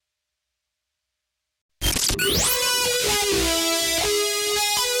The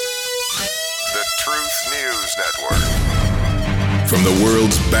Truth News Network. From the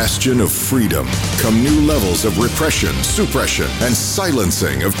world's bastion of freedom come new levels of repression, suppression, and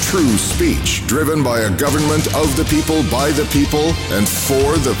silencing of true speech, driven by a government of the people, by the people, and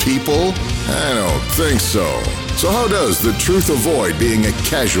for the people? I don't think so. So how does the truth avoid being a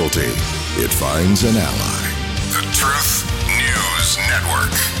casualty? It finds an ally. The Truth News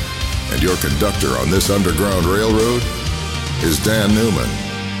Network. And your conductor on this underground railroad is Dan Newman.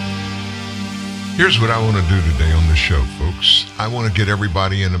 Here's what I want to do today on the show, folks. I want to get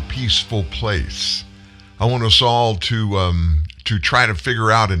everybody in a peaceful place. I want us all to try to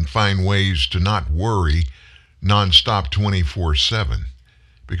figure out and find ways to not worry nonstop 24/7,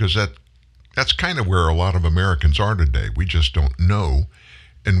 because that's kind of where a lot of Americans are today. We just don't know,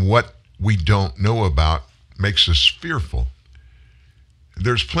 and what we don't know about makes us fearful.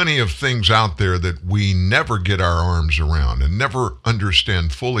 There's plenty of things out there that we never get our arms around and never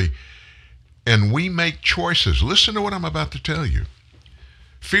understand fully. And we make choices. Listen to what I'm about to tell you.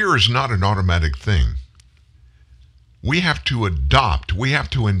 Fear is not an automatic thing. We have to adopt, we have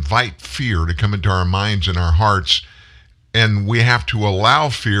to invite fear to come into our minds and our hearts, and we have to allow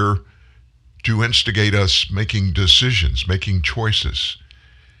fear to instigate us making decisions, making choices.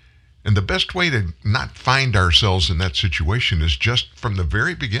 And the best way to not find ourselves in that situation is just from the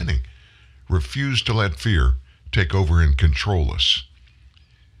very beginning, refuse to let fear take over and control us.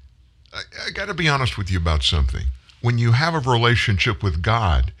 I got to be honest with you about something. When you have a relationship with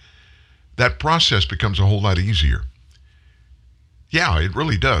God, that process becomes a whole lot easier. Yeah, it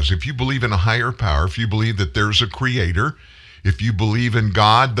really does. If you believe in a higher power, if you believe that there's a creator, if you believe in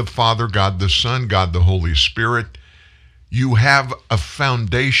God the Father, God the Son, God the Holy Spirit, you have a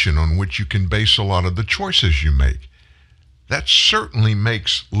foundation on which you can base a lot of the choices you make. That certainly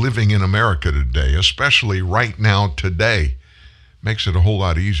makes living in America today, especially right now today, makes it a whole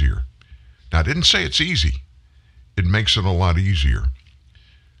lot easier. Now, I didn't say it's easy. It makes it a lot easier.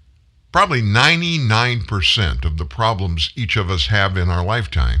 Probably 99% of the problems each of us have in our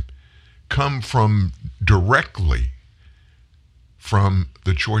lifetime come from directly from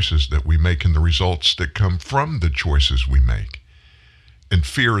the choices that we make and the results that come from the choices we make. And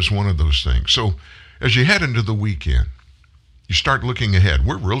fear is one of those things. So as you head into the weekend, you start looking ahead.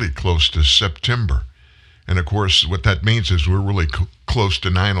 We're really close to September. And of course, what that means is we're really close to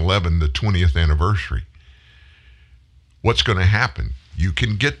 9/11, the 20th anniversary. What's going to happen? You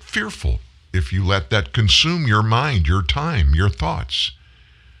can get fearful if you let that consume your mind, your time, your thoughts.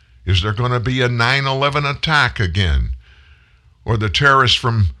 Is there going to be a 9/11 attack again? Or the terrorists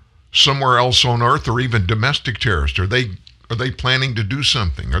from somewhere else on earth, or even domestic terrorists? Are they planning to do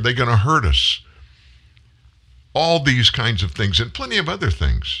something? Are they going to hurt us? All these kinds of things, and plenty of other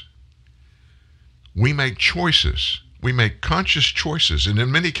things. We make choices. We make conscious choices. And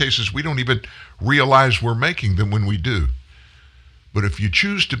in many cases, we don't even realize we're making them when we do. But if you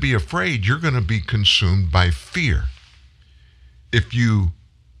choose to be afraid, you're going to be consumed by fear. If you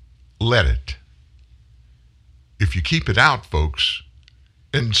let it. If you keep it out, folks,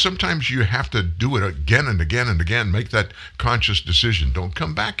 and sometimes you have to do it again and again and again, make that conscious decision. Don't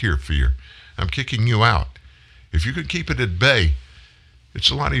come back here, fear. I'm kicking you out. If you can keep it at bay, it's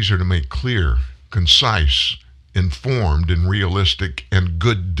a lot easier to make clear, concise, informed, and realistic and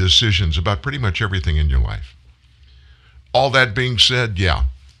good decisions about pretty much everything in your life. All that being said, yeah,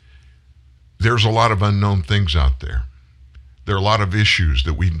 there's a lot of unknown things out there. There are a lot of issues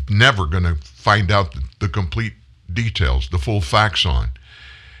that we're never going to find out the complete details, the full facts on.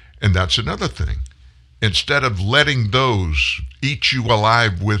 And that's another thing. Instead of letting those eat you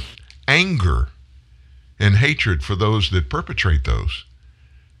alive with anger and hatred for those that perpetrate those,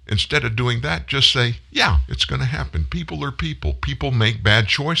 instead of doing that, just say, yeah, it's going to happen. People are people. People make bad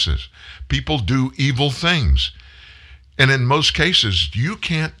choices. People do evil things. And in most cases, you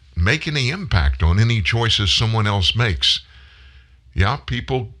can't make any impact on any choices someone else makes. Yeah,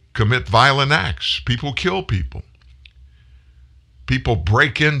 people commit violent acts. People kill people. People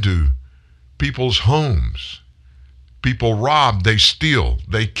break into people's homes. People rob, they steal,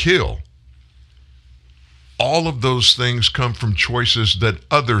 they kill. All of those things come from choices that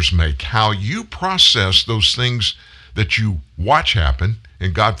others make. How you process those things that you watch happen,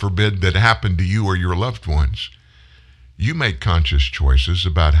 and God forbid that happen to you or your loved ones, you make conscious choices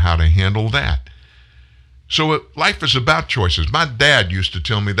about how to handle that. So life is about choices. My dad used to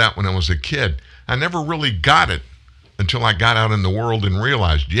tell me that when I was a kid. I never really got it until I got out in the world and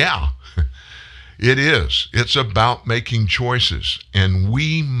realized, yeah, it is. It's about making choices. And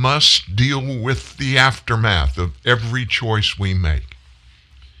we must deal with the aftermath of every choice we make.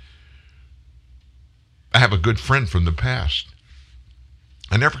 I have a good friend from the past.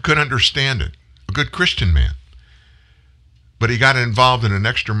 I never could understand it. A good Christian man. But he got involved in an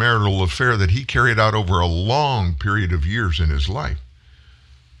extramarital affair that he carried out over a long period of years in his life.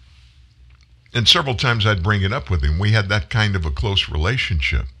 And several times I'd bring it up with him. We had that kind of a close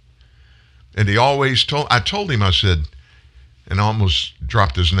relationship. And he always I told him, I said, and I almost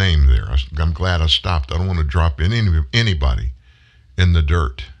dropped his name there. I'm glad I stopped. I don't want to drop anybody in the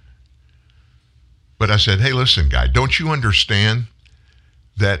dirt. But I said, hey, listen, guy, don't you understand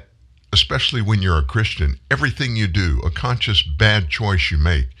that especially when you're a Christian, everything you do, a conscious bad choice you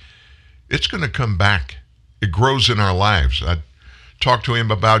make, it's going to come back. It grows in our lives. I talked to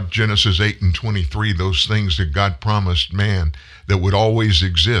him about Genesis 8:23, those things that God promised man that would always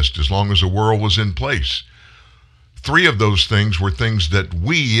exist as long as the world was in place. 3 of those things were things that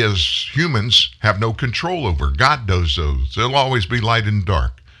we as humans have no control over. God does those. There'll always be light and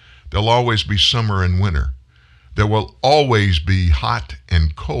dark. There'll always be summer and winter. There will always be hot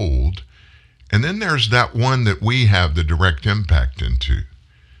and cold. And then there's that one that we have the direct impact into.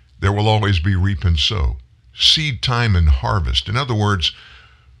 There will always be reap and sow, seed time and harvest. In other words,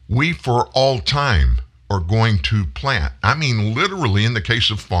 we for all time are going to plant. I mean, literally in the case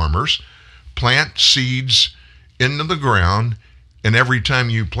of farmers, plant seeds into the ground, and every time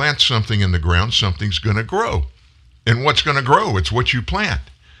you plant something in the ground, something's going to grow. And what's going to grow? It's what you plant.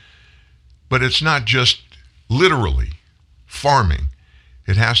 But it's not just literally farming.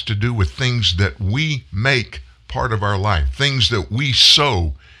 It has to do with things that we make part of our life, things that we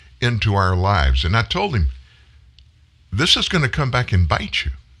sow into our lives. And I told him, this is going to come back and bite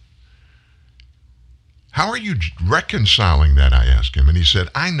you. How are you reconciling that? I asked him. And he said,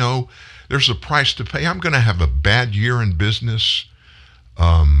 I know there's a price to pay. I'm going to have a bad year in business.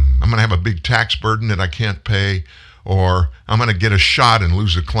 I'm going to have a big tax burden that I can't pay, or I'm going to get a shot and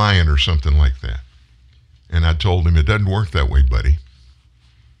lose a client or something like that. And I told him, it doesn't work that way, buddy.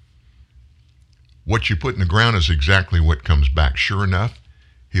 What you put in the ground is exactly what comes back. Sure enough,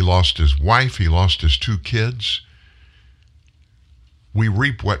 he lost his wife. He lost his 2 kids. We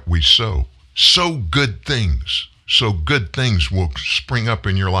reap what we sow. Sow good things. So good things will spring up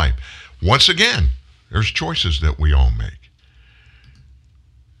in your life. Once again, there's choices that we all make.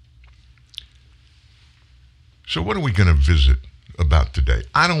 So what are we going to visit about today?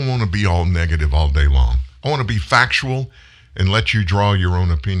 I don't want to be all negative all day long. I want to be factual and let you draw your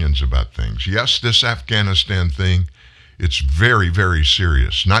own opinions about things. Yes, this Afghanistan thing, it's very, very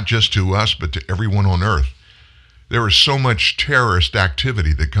serious, not just to us, but to everyone on earth. There is so much terrorist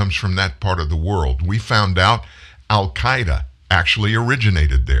activity that comes from that part of the world. We found out Al-Qaeda actually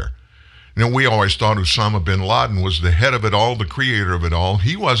originated there. You know, we always thought Osama bin Laden was the head of it all, the creator of it all.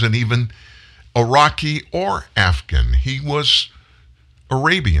 He wasn't even Iraqi or Afghan. He was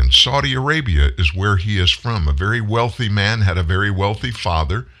Arabian. Saudi Arabia is where he is from. A very wealthy man, had a very wealthy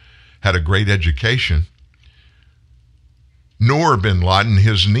father, had a great education. Noor bin Laden,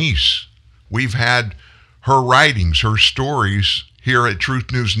 his niece, we've had her writings, her stories here at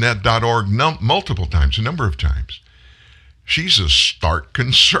truthnewsnet.org multiple times, a number of times. She's a stark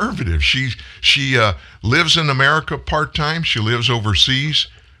conservative. She lives in America part-time. She lives overseas,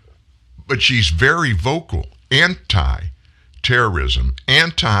 but she's very vocal, anti-terrorism,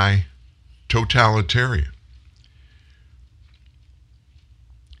 anti-totalitarian,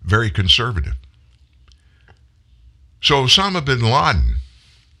 very conservative. So Osama bin Laden,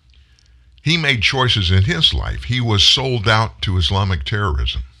 he made choices in his life. He was sold out to Islamic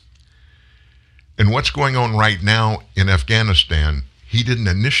terrorism. And what's going on right now in Afghanistan, he didn't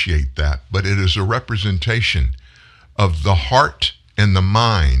initiate that, but it is a representation of the heart and the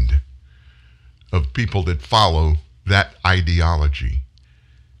mind of people that follow that ideology.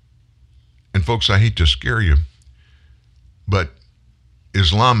 And folks, I hate to scare you, but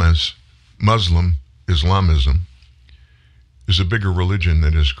Islamism is a bigger religion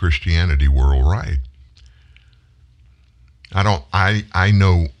than is Christianity worldwide. I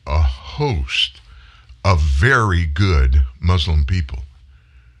know a host of very good Muslim people,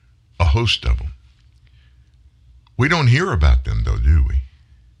 a host of them. We don't hear about them though, do we?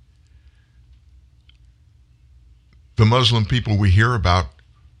 The Muslim people we hear about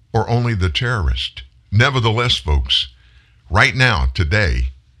are only the terrorists. Nevertheless, folks, right now, today,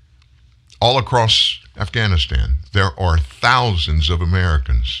 all across Afghanistan, there are thousands of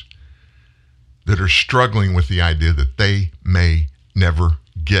Americans that are struggling with the idea that they may never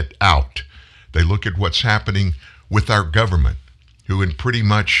get out. They look at what's happening with our government, who in pretty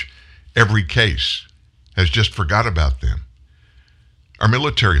much every case has just forgot about them. Our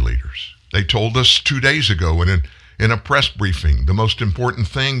military leaders, they told us 2 days ago in in a press briefing. The most important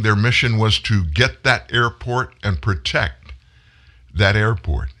thing, their mission was to get that airport and protect that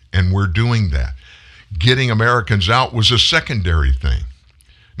airport. And we're doing that. Getting Americans out was a secondary thing.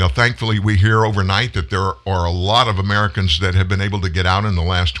 Now, thankfully, we hear overnight that there are a lot of Americans that have been able to get out in the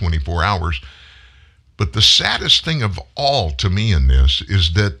last 24 hours. But the saddest thing of all to me in this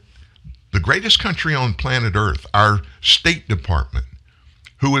is that the greatest country on planet Earth, our State Department,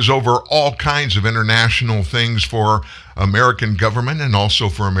 who is over all kinds of international things for American government and also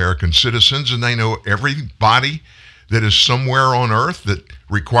for American citizens, and they know everybody that is somewhere on Earth that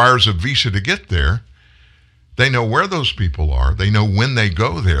requires a visa to get there. They know where those people are. They know when they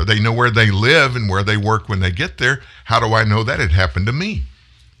go there. They know where they live and where they work when they get there. How do I know that? It happened to me.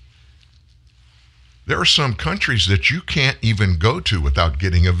 There are some countries that you can't even go to without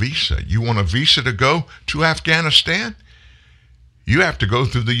getting a visa. You want a visa to go to Afghanistan? You have to go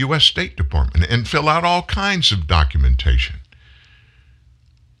through the U.S. State Department and fill out all kinds of documentation.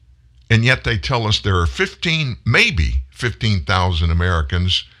 And yet they tell us there are maybe 15,000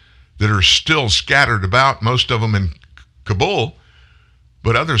 Americans that are still scattered about, most of them in Kabul,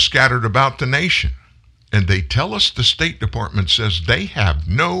 but others scattered about the nation. And they tell us the State Department says they have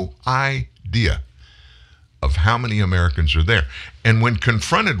no idea of how many Americans are there. And when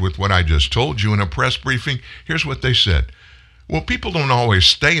confronted with what I just told you in a press briefing, here's what they said. Well, people don't always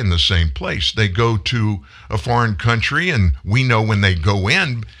stay in the same place. They go to a foreign country, and we know when they go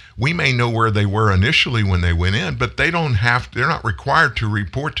in. We may know where they were initially when they went in, but they're not required to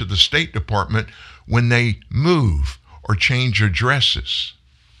report to the State Department when they move or change addresses.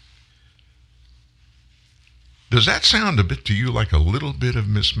 Does that sound a bit to you like a little bit of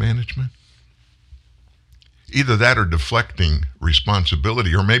mismanagement? Either that or deflecting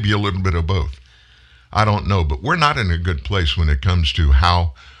responsibility, or maybe a little bit of both. I don't know, but we're not in a good place when it comes to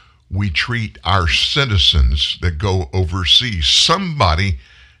how we treat our citizens that go overseas. Somebody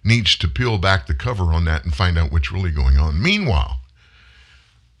needs to peel back the cover on that and find out what's really going on. Meanwhile,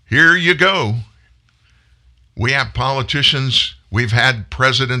 here you go. We have politicians, we've had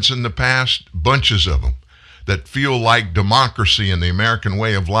presidents in the past, bunches of them, that feel like democracy and the American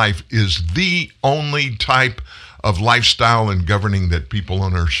way of life is the only type of lifestyle and governing that people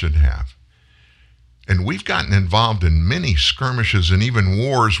on earth should have. And we've gotten involved in many skirmishes and even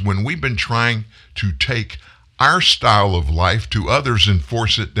wars when we've been trying to take our style of life to others and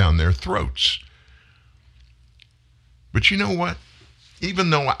force it down their throats. But you know what? Even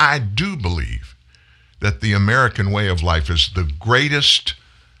though I do believe that the American way of life is the greatest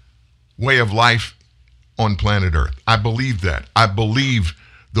way of life on planet Earth, I believe that. I believe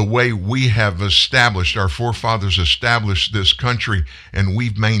the way we have established, our forefathers established this country, and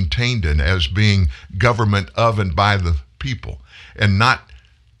we've maintained it as being government of and by the people, and not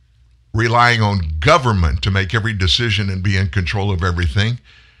relying on government to make every decision and be in control of everything,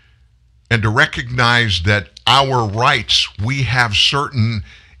 and to recognize that our rights, we have certain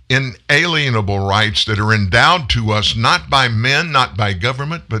inalienable rights that are endowed to us not by men, not by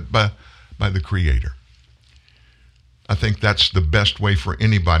government, but by the Creator. I think that's the best way for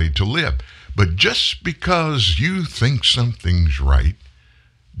anybody to live. But just because you think something's right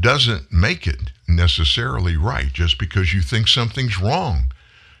doesn't make it necessarily right. Just because you think something's wrong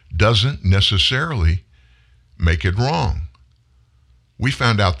doesn't necessarily make it wrong. We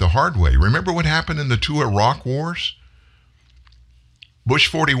found out the hard way. Remember what happened in the two Iraq wars? Bush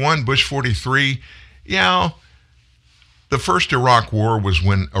 41, Bush 43. Yeah, the first Iraq war was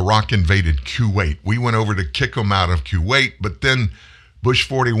when Iraq invaded Kuwait. We went over to kick them out of Kuwait, but then Bush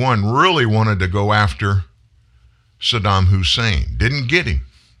 41 really wanted to go after Saddam Hussein. Didn't get him.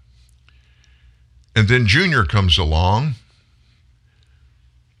 And then Junior comes along.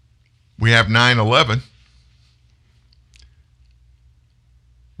 We have 9/11.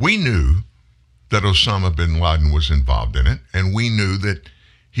 We knew that Osama bin Laden was involved in it, and we knew that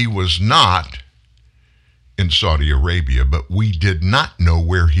he was not in Saudi Arabia, but we did not know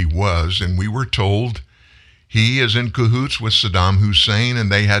where he was, and we were told he is in cahoots with Saddam Hussein,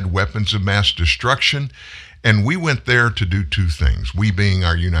 and they had weapons of mass destruction, and we went there to do two things, we being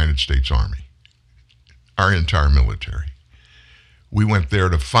our United States Army, our entire military. We went there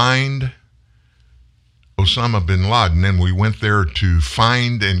to find Osama bin Laden, and we went there to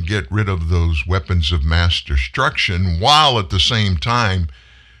find and get rid of those weapons of mass destruction, while at the same time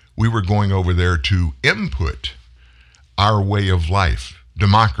we were going over there to input our way of life,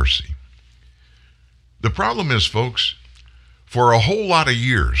 democracy. The problem is, folks, for a whole lot of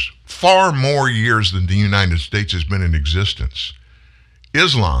years, far more years than the United States has been in existence,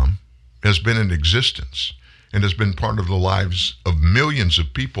 Islam has been in existence and has been part of the lives of millions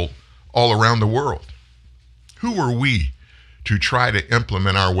of people all around the world Who are we to try to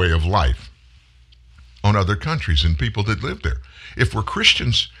implement our way of life on other countries and people that live there? If we're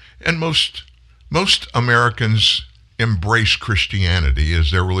Christians, and most Americans embrace Christianity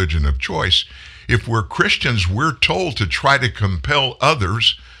as their religion of choice, if we're Christians, we're told to try to compel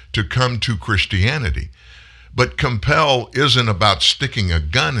others to come to Christianity. But compel isn't about sticking a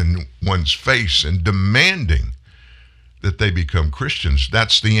gun in one's face and demanding that they become Christians.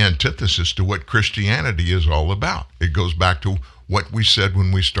 That's the antithesis to what Christianity is all about. It goes back to what we said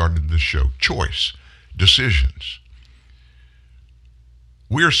when we started the show: choice, decisions.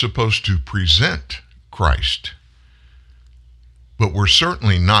 We're supposed to present Christ, but we're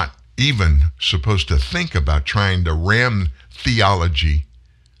certainly not even supposed to think about trying to ram theology,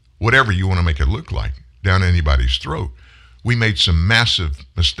 whatever you want to make it look like, down anybody's throat. We made some massive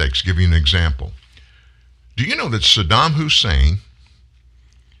mistakes. Give you an example. Do you know that Saddam Hussein,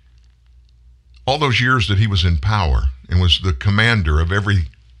 all those years that he was in power and was the commander of every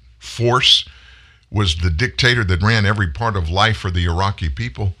force, was the dictator that ran every part of life for the Iraqi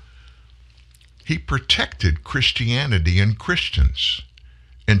people, he protected Christianity and Christians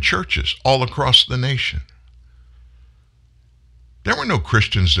and churches all across the nation. There were no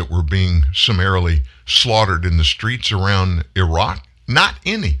Christians that were being summarily slaughtered in the streets around Iraq. Not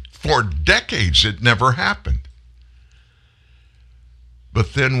any. For decades, it never happened.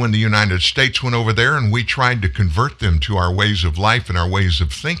 But then when the United States went over there and we tried to convert them to our ways of life and our ways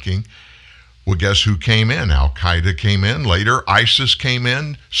of thinking, well, guess who came in? Al-Qaeda came in. Later, ISIS came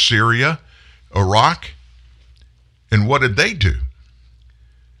in, Syria, Iraq. And what did they do?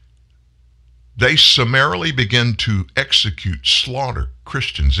 They summarily began to execute, slaughter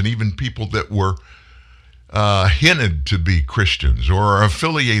Christians and even people that were hinted to be Christians or are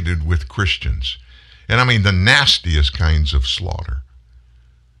affiliated with Christians. And I mean the nastiest kinds of slaughter.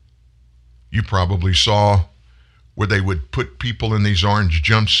 You probably saw where they would put people in these orange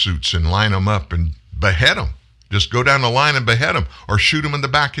jumpsuits and line them up and behead them. Just go down the line and behead them, or shoot them in the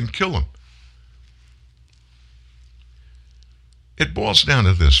back and kill them. It boils down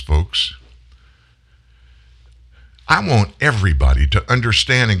to this, folks. I want everybody to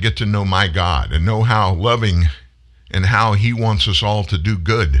understand and get to know my God and know how loving and how he wants us all to do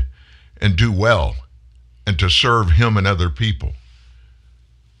good and do well and to serve him and other people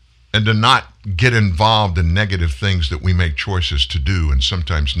and to not get involved in negative things that we make choices to do and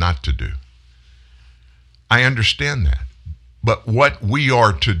sometimes not to do. I understand that. But what we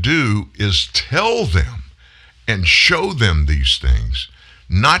are to do is tell them and show them these things,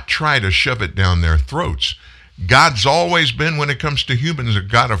 not try to shove it down their throats. God's always been, when it comes to humans, a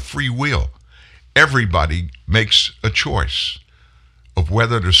God of free will. Everybody makes a choice of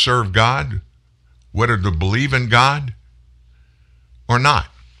whether to serve God, whether to believe in God or not.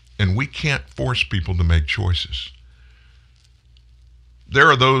 And we can't force people to make choices. There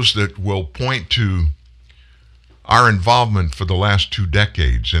are those that will point to our involvement for the last 2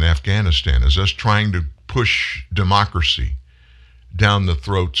 decades in Afghanistan as us trying to push democracy down the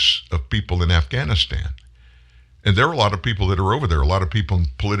throats of people in Afghanistan. And there are a lot of people that are over there, a lot of people in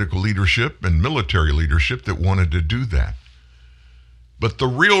political leadership and military leadership that wanted to do that. But the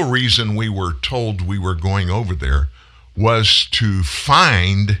real reason we were told we were going over there was to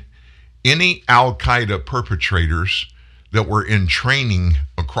find any Al-Qaeda perpetrators that were in training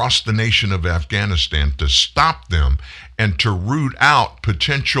across the nation of Afghanistan, to stop them and to root out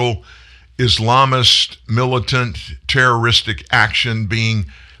potential Islamist, militant, terroristic action being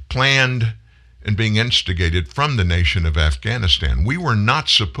planned and being instigated from the nation of Afghanistan. We were not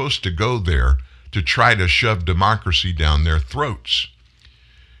supposed to go there to try to shove democracy down their throats.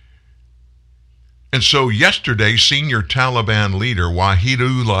 And so yesterday, senior Taliban leader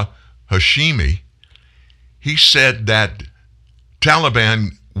Wahidullah Hashimi, he said that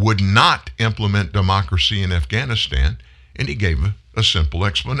Taliban would not implement democracy in Afghanistan, and he gave a simple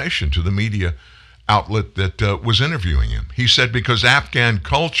explanation to the media outlet that was interviewing him. He said because Afghan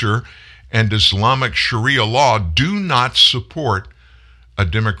culture and Islamic Sharia law do not support a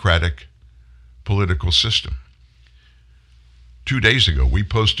democratic political system. 2 days ago, we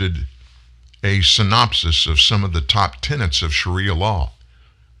posted a synopsis of some of the top tenets of Sharia law.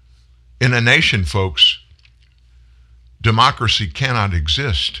 In a nation, folks, democracy cannot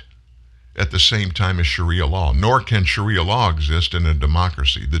exist at the same time as Sharia law, nor can Sharia law exist in a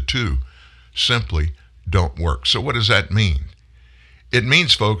democracy. The two simply don't work. So what does that mean? It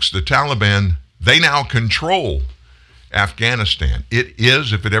means, folks, the Taliban, they now control Afghanistan. It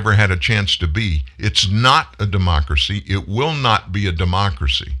is, if it ever had a chance to be, it's not a democracy. It will not be a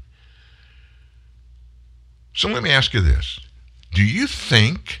democracy. So let me ask you this. Do you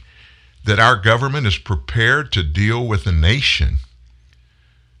think that our government is prepared to deal with a nation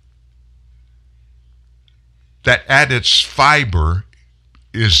that at its fiber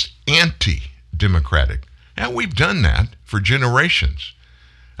is anti-democratic. And we've done that for generations.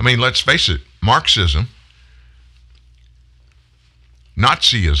 I mean, let's face it, Marxism,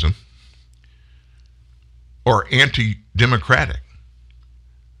 Nazism, or anti-democratic.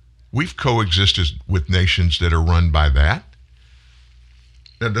 We've coexisted with nations that are run by that.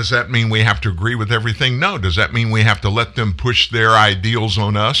 Now, does that mean we have to agree with everything? No. Does that mean we have to let them push their ideals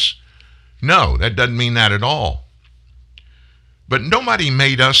on us? No, that doesn't mean that at all. But nobody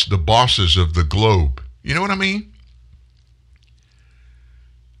made us the bosses of the globe. You know what I mean?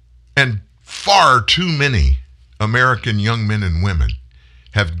 And far too many American young men and women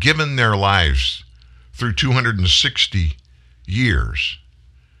have given their lives through 260 years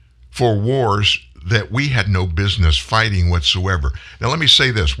for wars that we had no business fighting whatsoever. Now, let me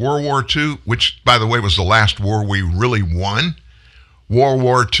say this. World War II, which, by the way, was the last war we really won, World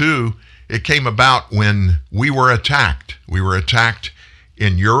War II, it came about when we were attacked. We were attacked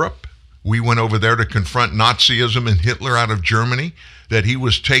in Europe. We went over there to confront Nazism and Hitler out of Germany, that he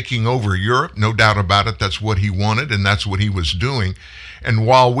was taking over Europe. No doubt about it. That's what he wanted, and that's what he was doing. And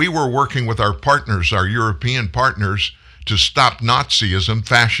while we were working with our partners, our European partners, to stop Nazism,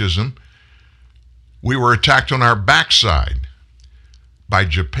 fascism, we were attacked on our backside by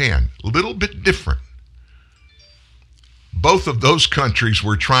Japan. A little bit different. Both of those countries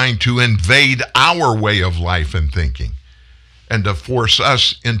were trying to invade our way of life and thinking and to force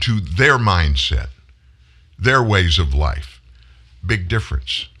us into their mindset, their ways of life. Big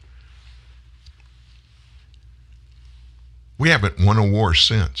difference. We haven't won a war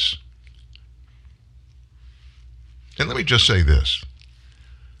since. And let me just say this.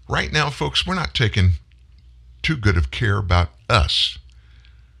 Right now, folks, we're not taking too good of care about us.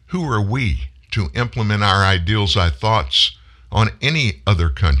 Who are we to implement our ideals, our thoughts on any other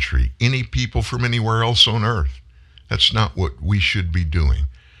country, any people from anywhere else on earth? That's not what we should be doing.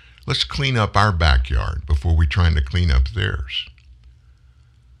 Let's clean up our backyard before we're trying to clean up theirs.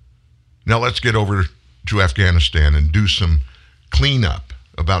 Now let's get over to Afghanistan and do some cleanup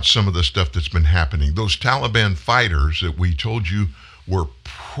about some of the stuff that's been happening. Those Taliban fighters that we told you were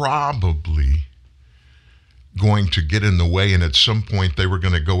probably going to get in the way, and at some point they were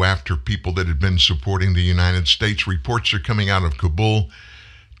going to go after people that had been supporting the United States. Reports are coming out of Kabul.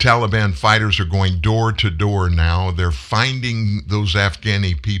 Taliban fighters are going door to door now. They're finding those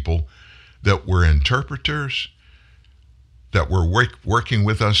Afghani people that were interpreters, that were working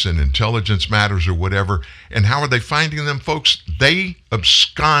with us in intelligence matters or whatever. And how are they finding them, folks? They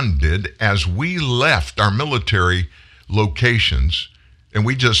absconded as we left our military locations, and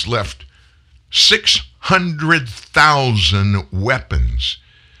we just left 600,000 weapons.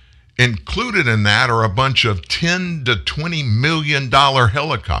 Included in that are a bunch of $10 to $20 million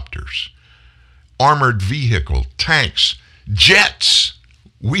helicopters, armored vehicle, tanks, jets.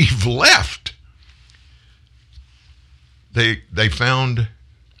 We've left. They found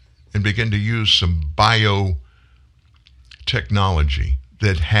and began to use some biotechnology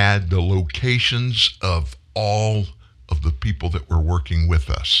that had the locations of all of the people that were working with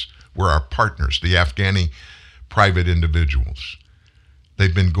us, were our partners, the Afghani private individuals.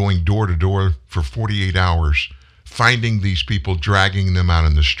 They've been going door to door for 48 hours, finding these people, dragging them out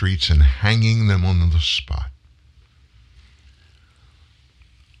in the streets, and hanging them on the spot.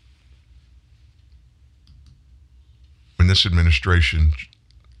 In this administration,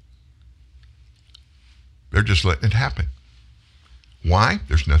 they're just letting it happen. Why?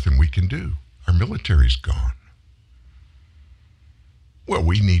 There's nothing we can do. Our military's gone. Well,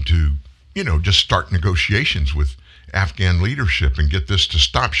 we need to, just start negotiations with Afghan leadership and get this to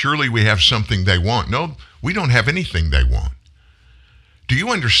stop. Surely we have something they want. No, we don't have anything they want. Do you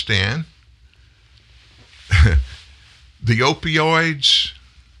understand? The opioids,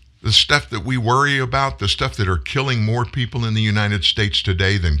 the stuff that we worry about, the stuff that are killing more people in the United States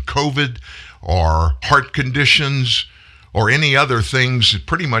today than COVID or heart conditions or any other things,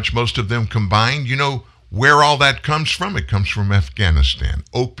 pretty much most of them combined. You know where all that comes from? It comes from Afghanistan.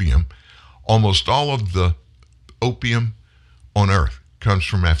 Opium, almost all of the opium on earth comes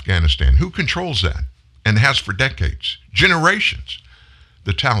from Afghanistan. Who controls that? And has for decades, generations.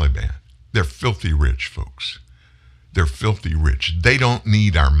 The Taliban. They're filthy rich, folks. They're filthy rich. They don't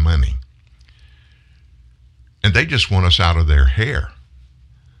need our money. And they just want us out of their hair.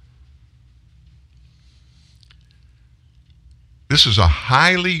 This is a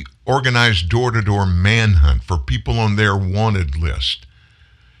highly organized door-to-door manhunt for people on their wanted list.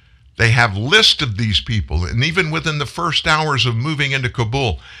 They have lists of these people, and even within the first hours of moving into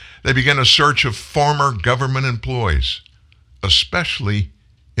Kabul, They began a search of former government employees, especially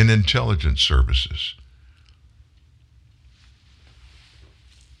in intelligence services.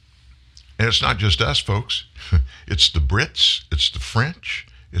 And it's not just us, folks. It's the Brits, it's the French,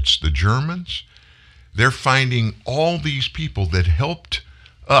 it's the Germans. They're finding all these people that helped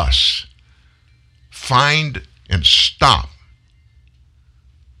us find and stop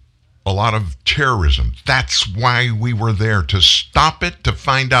a lot of terrorism. That's why we were there, to stop it, to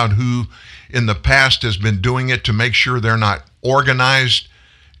find out who in the past has been doing it, to make sure they're not organized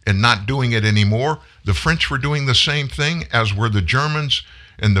and not doing it anymore. The French were doing the same thing, as were the Germans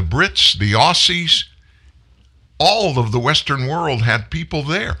and the Brits, the Aussies. All of the Western world had people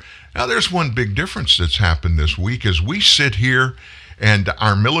there. Now, there's one big difference that's happened this week as we sit here and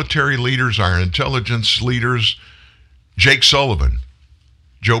our military leaders, our intelligence leaders, Jake Sullivan,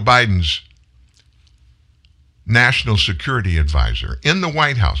 Joe Biden's national security advisor in the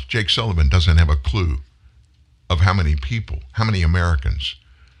White House, Jake Sullivan doesn't have a clue of how many people, how many Americans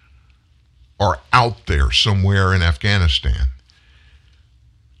are out there somewhere in Afghanistan.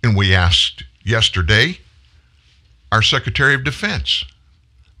 And we asked yesterday our Secretary of Defense,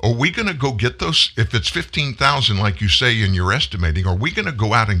 are we going to go get those? If it's 15,000, like you say in your estimating, are we going to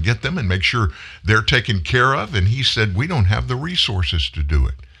go out and get them and make sure they're taken care of? And he said, we don't have the resources to do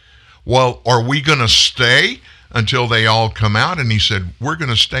it. Well, are we going to stay until they all come out? And he said, we're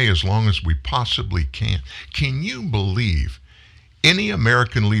going to stay as long as we possibly can. Can you believe any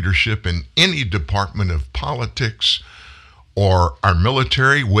American leadership in any department of politics or our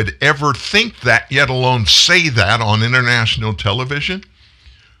military would ever think that, yet alone say that on international television?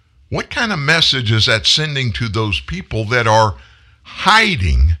 What kind of message is that sending to those people that are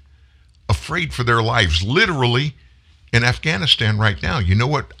hiding, afraid for their lives, literally in Afghanistan right now? You know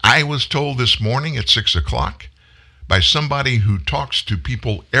what I was told this morning at 6 o'clock by somebody who talks to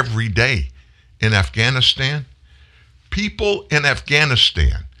people every day in Afghanistan? People in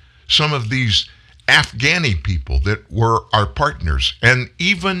Afghanistan, some of these Afghani people that were our partners, and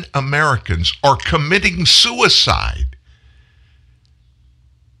even Americans, are committing suicide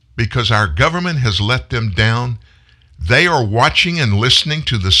because our government has let them down. They are watching and listening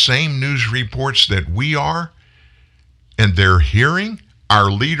to the same news reports that we are, and they're hearing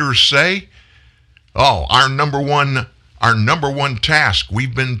our leaders say, oh, our number one task,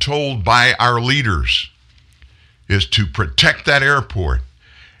 we've been told by our leaders, is to protect that airport.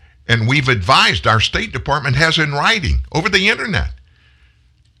 And we've advised, our State Department has in writing over the internet,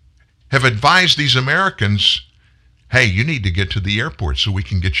 have advised these Americans, hey, you need to get to the airport so we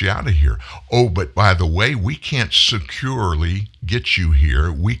can get you out of here. Oh, but by the way, we can't securely get you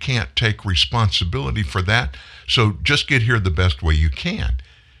here. We can't take responsibility for that. So just get here the best way you can.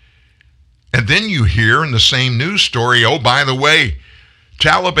 And then you hear in the same news story, oh, by the way,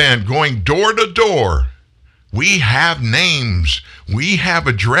 Taliban going door to door. We have names. We have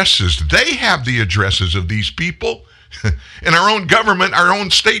addresses. They have the addresses of these people. And our own government, our own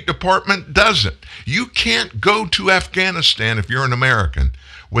State Department doesn't. You can't go to Afghanistan if you're an American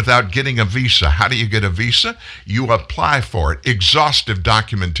without getting a visa. How do you get a visa? You apply for it. Exhaustive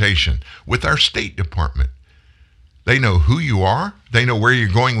documentation with our State Department. They know who you are. They know where you're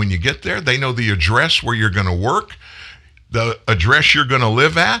going when you get there. They know the address where you're going to work, the address you're going to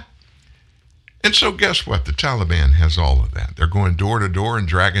live at. And so guess what? The Taliban has all of that. They're going door to door and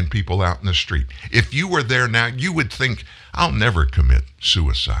dragging people out in the street. If you were there now, you would think, I'll never commit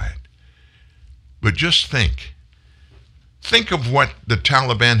suicide. But just think. Think of what the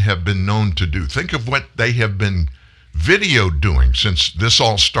Taliban have been known to do. Think of what they have been videoed doing since this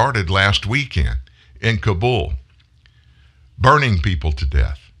all started last weekend in Kabul. Burning people to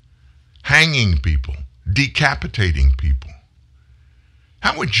death, hanging people, decapitating people.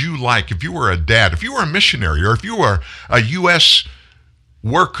 How would you like, if you were a dad, if you were a missionary, or if you were a U.S.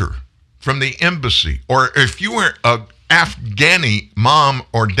 worker from the embassy, or if you were an Afghani mom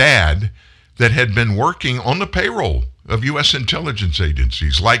or dad that had been working on the payroll of U.S. intelligence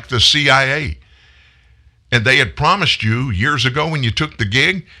agencies like the CIA, and they had promised you years ago when you took the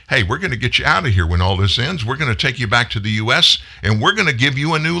gig, hey, we're going to get you out of here when all this ends. We're going to take you back to the U.S., and we're going to give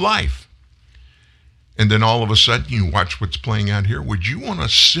you a new life. And then all of a sudden, you watch what's playing out here. Would you want to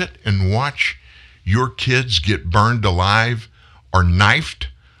sit and watch your kids get burned alive or knifed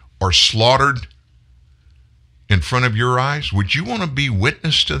or slaughtered in front of your eyes? Would you want to be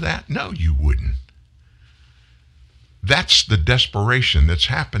witness to that? No, you wouldn't. That's the desperation that's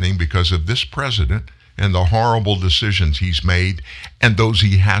happening because of this president and the horrible decisions he's made and those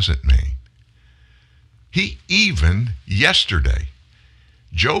he hasn't made. He even, yesterday,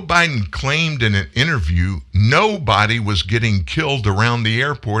 Joe Biden claimed in an interview nobody was getting killed around the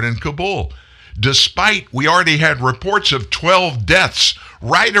airport in Kabul, despite we already had reports of 12 deaths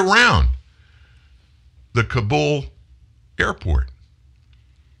right around the Kabul airport.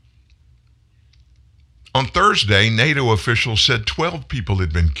 On Thursday, NATO officials said 12 people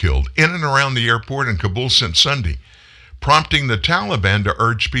had been killed in and around the airport in Kabul since Sunday, prompting the Taliban to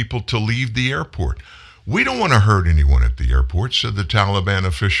urge people to leave the airport. We don't want to hurt anyone at the airport, said the Taliban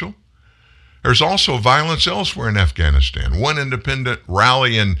official. There's also violence elsewhere in Afghanistan. One independent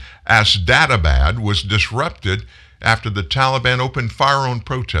rally in Asdabad was disrupted after the Taliban opened fire on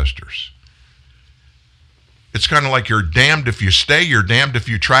protesters. It's kind of like you're damned if you stay, you're damned if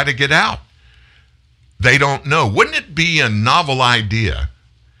you try to get out. They don't know. Wouldn't it be a novel idea?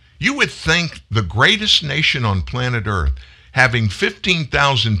 You would think the greatest nation on planet Earth, having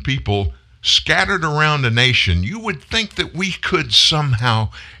 15,000 people scattered around the nation, you would think that we could somehow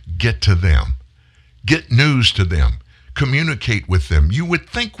get to them, get news to them, communicate with them. You would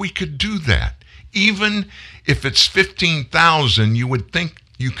think we could do that. Even if it's 15,000, you would think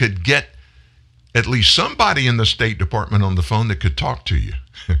you could get at least somebody in the State Department on the phone that could talk to you.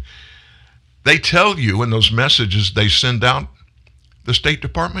 They tell you in those messages they send out, the State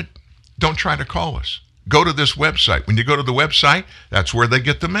Department, don't try to call us. Go to this website. When you go to the website, that's where they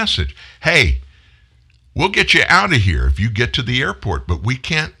get the message. Hey, we'll get you out of here if you get to the airport, but we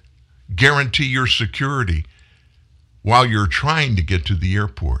can't guarantee your security while you're trying to get to the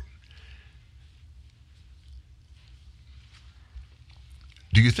airport.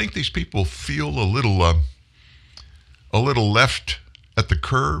 Do you think these people feel a little left at the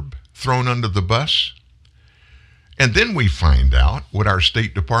curb, thrown under the bus? And then we find out what our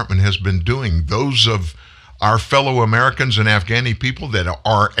State Department has been doing. Those of our fellow Americans and Afghani people that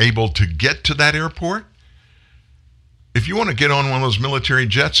are able to get to that airport, if you want to get on one of those military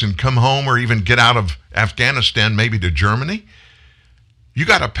jets and come home or even get out of Afghanistan, maybe to Germany, you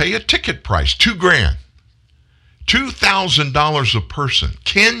got to pay a ticket price, $2,000. $2,000 a person.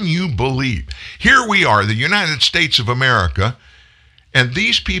 Can you believe? Here we are, the United States of America, and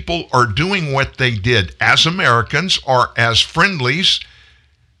these people are doing what they did as Americans or as friendlies,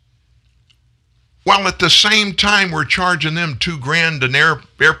 while at the same time we're charging them $2,000 an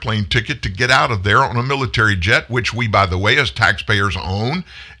airplane ticket to get out of there on a military jet, which we, by the way, as taxpayers own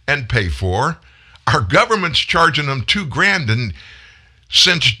and pay for. Our government's charging them $2,000, and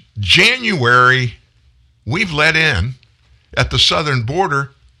since January, we've let in at the southern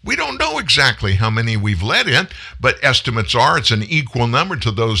border. We don't know exactly how many we've let in, but estimates are it's an equal number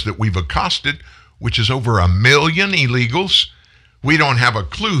to those that we've accosted, which is over 1 million illegals. We don't have a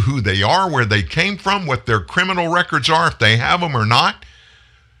clue who they are, where they came from, what their criminal records are, if they have them or not.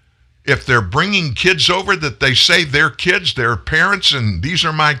 If they're bringing kids over that they say they're kids, their parents, and these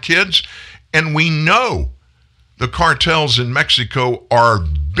are my kids. And we know the cartels in Mexico are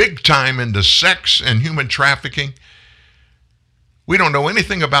big time into sex and human trafficking. We don't know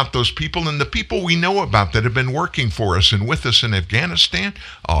anything about those people, and the people we know about that have been working for us and with us in Afghanistan,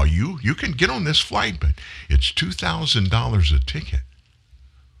 oh, you can get on this flight, but it's $2,000 a ticket.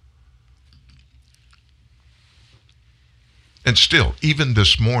 And still, even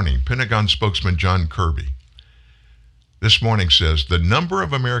this morning, Pentagon spokesman John Kirby this morning says the number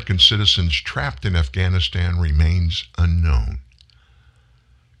of American citizens trapped in Afghanistan remains unknown.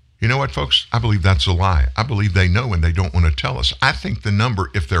 You know what, folks? I believe that's a lie. I believe they know and they don't want to tell us. I think the number,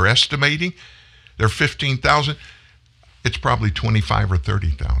 if they're estimating, they're 15,000, it's probably 25 or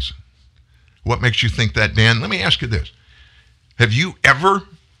 30,000. What makes you think that, Dan? Let me ask you this. Have you ever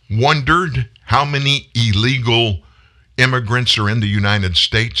wondered how many illegal immigrants are in the United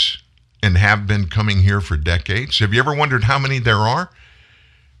States and have been coming here for decades? Have you ever wondered how many there are?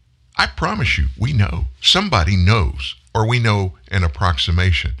 I promise you, we know. Somebody knows, or we know an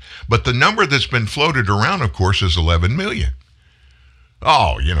approximation. But the number that's been floated around, of course, is 11 million.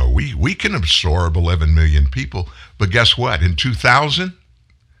 Oh, you know, we can absorb 11 million people. But guess what? In 2000,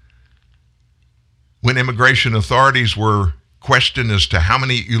 when immigration authorities were questioned as to how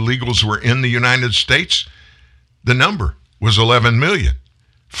many illegals were in the United States, the number was 11 million.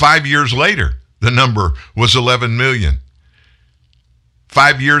 5 years later, the number was 11 million.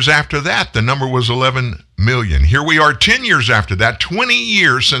 5 years after that, the number was 11 million. Here we are 10 years after that, 20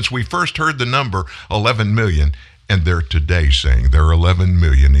 years since we first heard the number 11 million, and they're today saying there are 11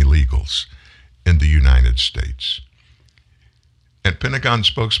 million illegals in the United States. And Pentagon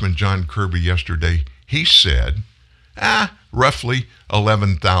spokesman John Kirby yesterday, he said, roughly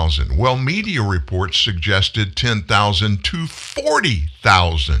 11,000. Well, media reports suggested 10,000 to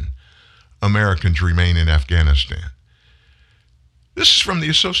 40,000 Americans remain in Afghanistan. This is from the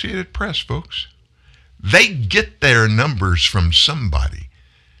Associated Press, folks. They get their numbers from somebody.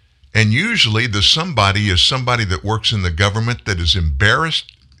 And usually the somebody is somebody that works in the government that is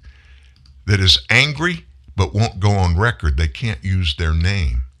embarrassed, that is angry, but won't go on record. They can't use their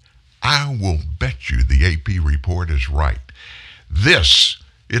name. I will bet you the AP report is right.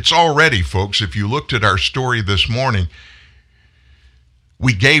 It's already, folks, if you looked at our story this morning,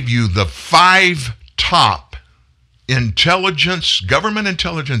 we gave you the 5 top government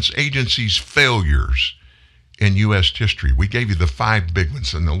intelligence agencies' failures in U.S. history. We gave you the 5 big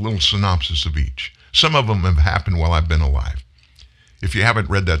ones and a little synopsis of each. Some of them have happened while I've been alive. If you haven't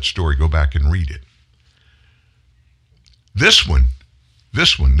read that story, go back and read it. This one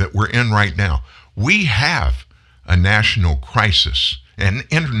that we're in right now, we have a national crisis, an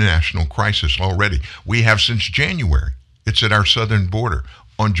international crisis already. We have since January. It's at our southern border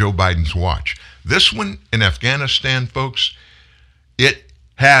on Joe Biden's watch. This one in Afghanistan, folks, it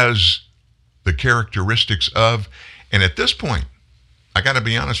has the characteristics of, and at this point, I got to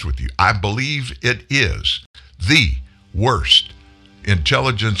be honest with you, I believe it is the worst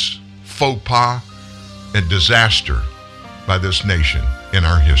intelligence faux pas and disaster by this nation in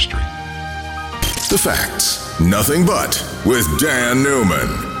our history. The facts, nothing but, with Dan Newman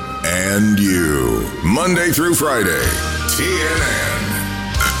and you. Monday through Friday, TNN,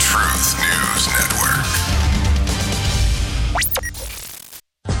 The Truth News Network.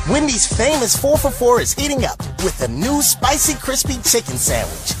 Wendy's famous 4 for $4 is heating up with the new spicy crispy chicken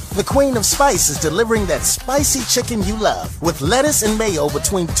sandwich. The Queen of Spice is delivering that spicy chicken you love with lettuce and mayo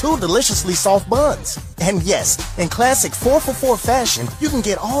between 2 deliciously soft buns. And yes, in classic 4 for $4 fashion, you can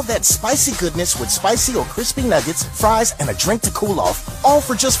get all that spicy goodness with spicy or crispy nuggets, fries, and a drink to cool off, all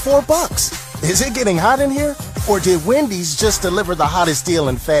for just $4. Is it getting hot in here? Or did Wendy's just deliver the hottest deal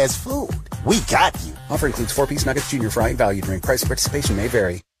in fast food? We got you. Offer includes 4-piece nuggets, junior fry, and value drink. Price and participation may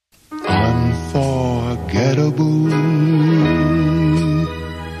vary. Unforgettable.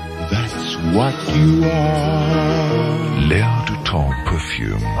 That's what you are. L'air du temps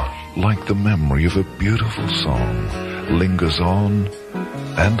perfume, like the memory of a beautiful song, lingers on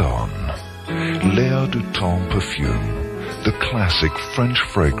and on. L'air du temps perfume, the classic French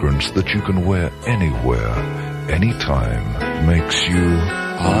fragrance that you can wear anywhere, anytime, makes you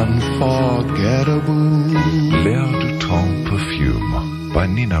unforgettable. L'air du temps perfume by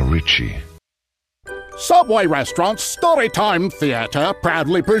Nina Ricci. Subway Restaurant's Storytime Theater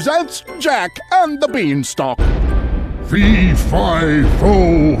proudly presents Jack and the Beanstalk. Fee-fi-fo-fum.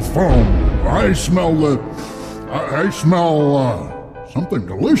 I smell something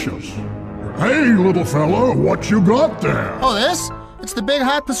delicious. Hey, little fella, what you got there? Oh, this? It's the big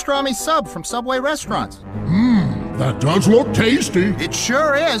hot pastrami sub from Subway Restaurants. That does look tasty. It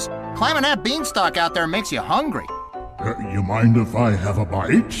sure is. Climbing that beanstalk out there makes you hungry. You mind if I have a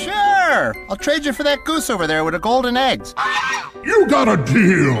bite? Sure! I'll trade you for that goose over there with the golden eggs. You got a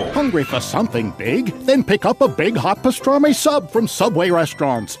deal! Hungry for something big? Then pick up a big hot pastrami sub from Subway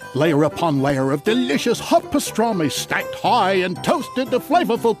Restaurants. Layer upon layer of delicious hot pastrami stacked high and toasted to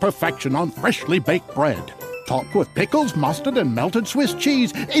flavorful perfection on freshly baked bread. Topped with pickles, mustard, and melted Swiss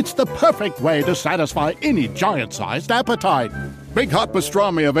cheese, it's the perfect way to satisfy any giant-sized appetite. Big hot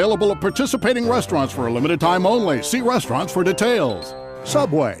pastrami available at participating restaurants for a limited time only. See restaurants for details.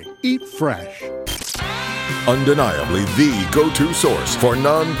 Subway. Eat fresh. Undeniably the go-to source for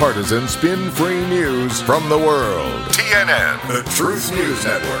nonpartisan, spin-free news from the world. TNN, The Truth News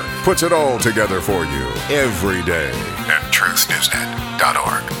Network puts it all together for you every day. at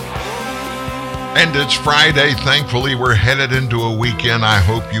truthnewsnet.org. And it's Friday. Thankfully, we're headed into a weekend. I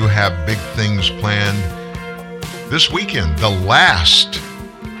hope you have big things planned. This weekend, the last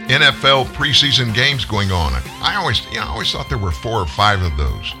NFL preseason games going on. I always thought there were 4 or 5 of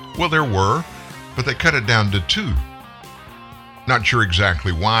those. Well, there were, but they cut it down to 2. Not sure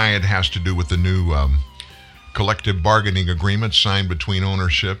exactly why. It has to do with the new collective bargaining agreement signed between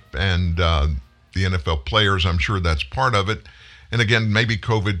ownership and the NFL players. I'm sure that's part of it. And again, maybe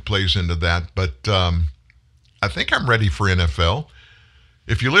COVID plays into that, but I think I'm ready for NFL.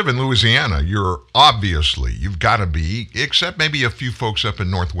 If you live in Louisiana, you've got to be, except maybe a few folks up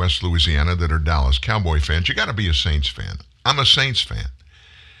in Northwest Louisiana that are Dallas Cowboy fans, you got to be a Saints fan. I'm a Saints fan.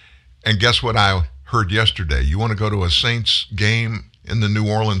 And guess what I heard yesterday? You want to go to a Saints game in the New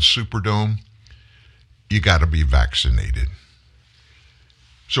Orleans Superdome? You got to be vaccinated.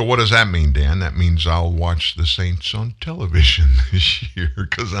 So what does that mean, Dan? That means I'll watch the Saints on television this year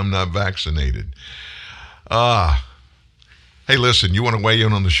because I'm not vaccinated. Hey, listen, you want to weigh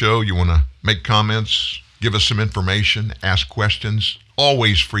in on the show? You want to make comments, give us some information, ask questions?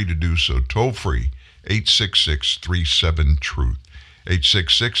 Always free to do so. Toll free, 866-37-TRUTH.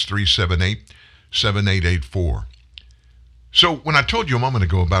 866-378-7884. So when I told you a moment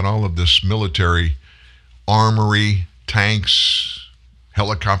ago about all of this military armory, tanks,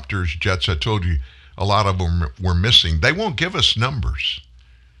 helicopters, jets, I told you a lot of them were missing. They won't give us numbers.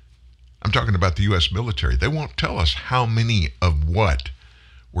 I'm talking about the U.S. military. They won't tell us how many of what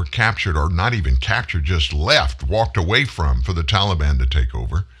were captured, or not even captured, just left, walked away from for the Taliban to take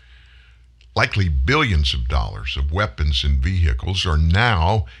over. Likely billions of dollars of weapons and vehicles are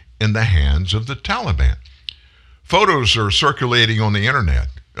now in the hands of the Taliban. Photos are circulating on the internet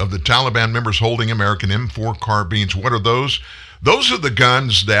of the Taliban members holding American M4 carbines. What are those? Those are the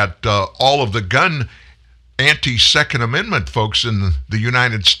guns that all of the gun anti-Second Amendment folks in the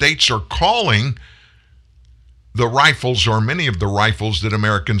United States are calling the rifles, or many of the rifles that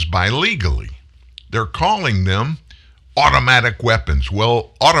Americans buy legally. They're calling them automatic weapons.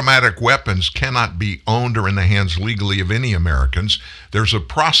 Well, automatic weapons cannot be owned or in the hands legally of any Americans. There's a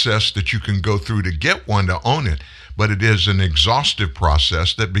process that you can go through to get one to own it, but it is an exhaustive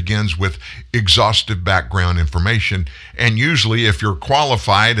process that begins with exhaustive background information. And usually if you're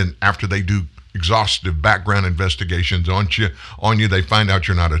qualified, and after they do exhaustive background investigations on you, they find out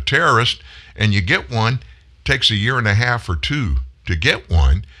you're not a terrorist, and you get one. Takes a year and a half or two to get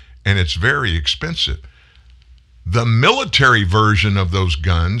one, and it's very expensive. The military version of those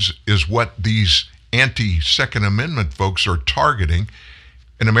guns is what these anti-Second Amendment folks are targeting,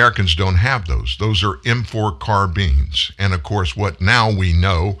 and Americans don't have those. Those are M4 carbines. And of course, what now we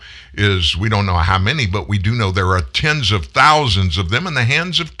know is, we don't know how many, but we do know there are tens of thousands of them in the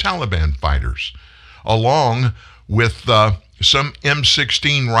hands of Taliban fighters, along with some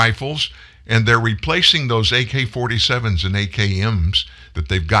M16 rifles, and they're replacing those AK-47s and AKMs that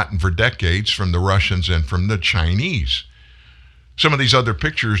they've gotten for decades from the Russians and from the Chinese. Some of these other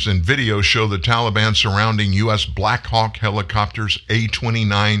pictures and videos show the Taliban surrounding U.S. Black Hawk helicopters,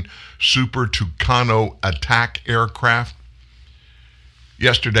 A-29 Super Tucano attack aircraft.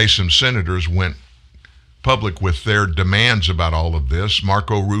 Yesterday, some senators went public with their demands about all of this.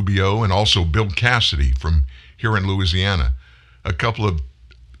 Marco Rubio and also Bill Cassidy from here in Louisiana. A couple of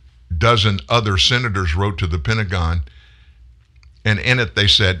dozen other senators wrote to the Pentagon, and in it they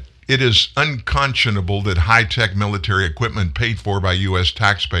said, it is unconscionable that high-tech military equipment paid for by U.S.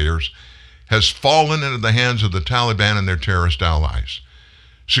 taxpayers has fallen into the hands of the Taliban and their terrorist allies.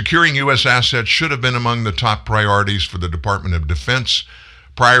 Securing U.S. assets should have been among the top priorities for the Department of Defense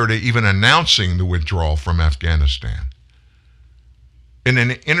prior to even announcing the withdrawal from Afghanistan. In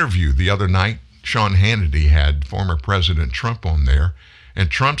an interview the other night, Sean Hannity had former President Trump on there, and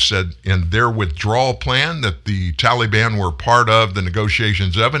Trump said in their withdrawal plan that the Taliban were part of the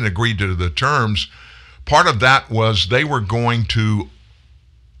negotiations of and agreed to the terms. Part of that was they were going to,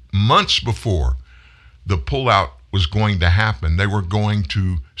 months before the pullout was going to happen, they were going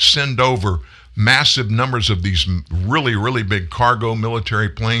to send over massive numbers of these really, really big cargo military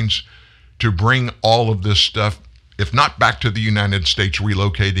planes to bring all of this stuff, if not back to the United States,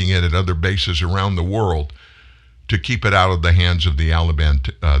 relocating it at other bases around the world, to keep it out of the hands of the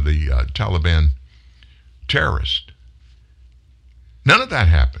Taliban terrorists. None of that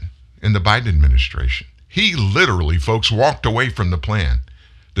happened in the Biden administration. He literally, folks, walked away from the plan,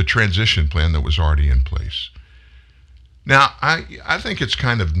 the transition plan that was already in place. Now, I think it's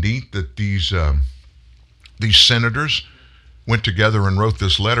kind of neat that these senators went together and wrote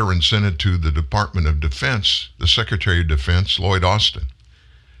this letter and sent it to the Department of Defense, the Secretary of Defense, Lloyd Austin.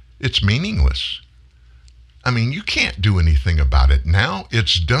 It's meaningless. I mean, you can't do anything about it now.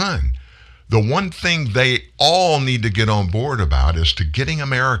 It's done. The one thing they all need to get on board about is to getting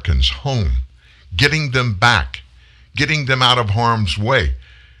Americans home, getting them back, getting them out of harm's way.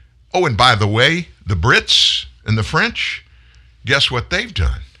 Oh, and by the way, the Brits and the French, guess what they've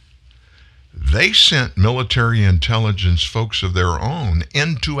done? They sent military intelligence folks of their own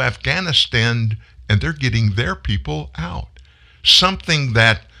into Afghanistan, and they're getting their people out. Something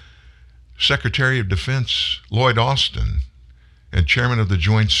that Secretary of Defense Lloyd Austin and Chairman of the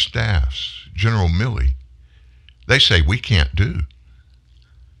Joint Staffs, General Milley, they say we can't do.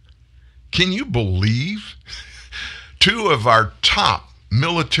 Can you believe two of our top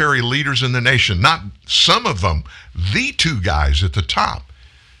military leaders in the nation, not some of them, the two guys at the top,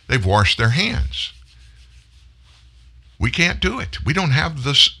 they've washed their hands. We can't do it. We don't have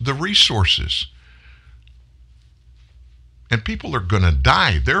the resources. And people are going to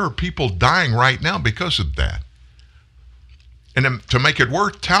die. There are people dying right now because of that. And to make it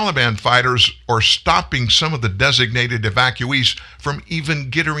worse, Taliban fighters are stopping some of the designated evacuees from even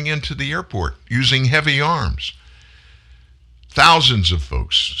getting into the airport using heavy arms. Thousands of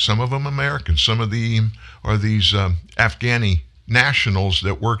folks, some of them Americans, some of them are these Afghani nationals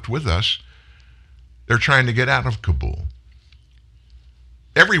that worked with us, they're trying to get out of Kabul.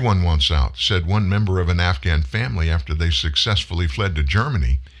 Everyone wants out, said one member of an Afghan family after they successfully fled to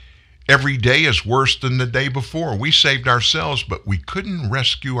Germany. Every day is worse than the day before. We saved ourselves, but we couldn't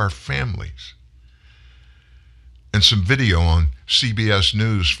rescue our families. And some video on CBS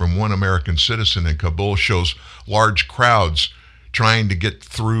News from one American citizen in Kabul shows large crowds trying to get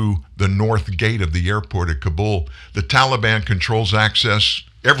through the north gate of the airport at Kabul. The Taliban controls access,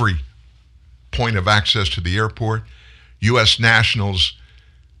 every point of access to the airport. U.S. nationals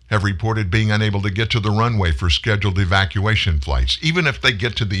have reported being unable to get to the runway for scheduled evacuation flights, even if they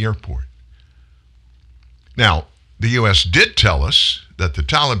get to the airport. Now, the U.S. did tell us that the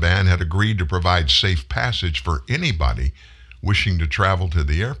Taliban had agreed to provide safe passage for anybody wishing to travel to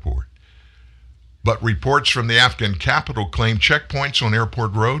the airport. But reports from the Afghan capital claim checkpoints on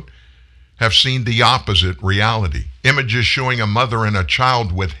Airport Road have seen the opposite reality. Images showing a mother and a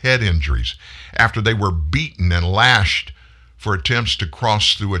child with head injuries after they were beaten and lashed for attempts to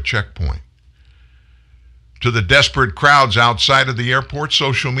cross through a checkpoint. To the desperate crowds outside of the airport,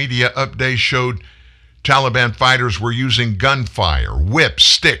 social media updates showed Taliban fighters were using gunfire, whips,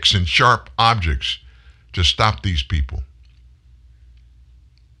 sticks, and sharp objects to stop these people.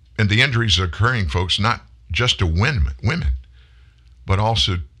 And the injuries are occurring, folks, not just to women, but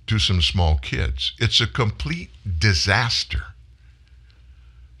also to some small kids. It's a complete disaster.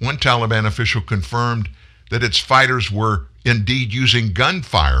 One Taliban official confirmed that its fighters were indeed using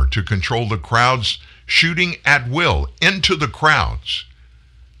gunfire to control the crowds, shooting at will into the crowds.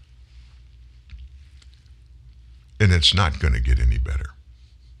 And it's not going to get any better.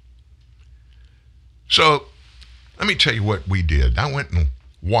 So let me tell you what we did. I went and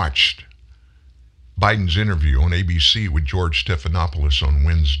watched Biden's interview on ABC with George Stephanopoulos on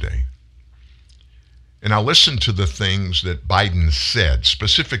Wednesday. And I listened to the things that Biden said,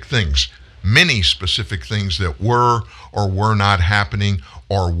 specific things, many specific things that were or were not happening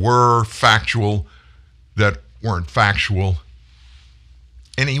or were factual that weren't factual.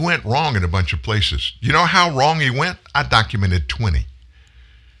 And he went wrong in a bunch of places. You know how wrong he went? I documented 20.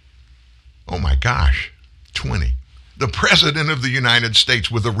 Oh my gosh, 20. The President of the United States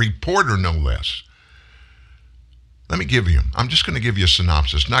with a reporter, no less. Let me give you them. I'm just going to give you a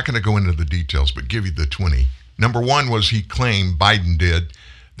synopsis. Not going to go into the details, but give you the 20. Number one was he claimed, Biden did,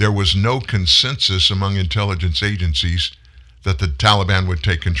 there was no consensus among intelligence agencies that the Taliban would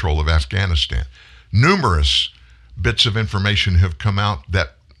take control of Afghanistan. Numerous bits of information have come out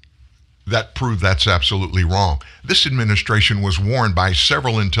that prove that's absolutely wrong. This administration was warned by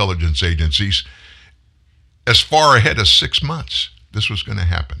several intelligence agencies as far ahead as 6 months this was going to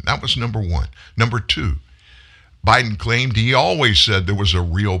happen. That was number one. Number two, Biden claimed he always said there was a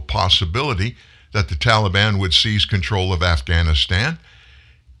real possibility that the Taliban would seize control of Afghanistan.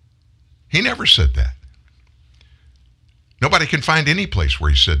 He never said that. Nobody can find any place where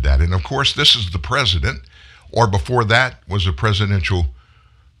he said that. And of course, this is the president, or before that was a presidential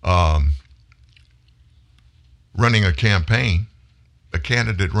running a campaign, a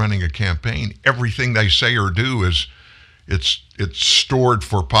candidate running a campaign. Everything they say or do is it's stored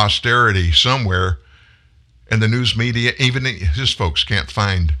for posterity somewhere. And the news media, even his folks, can't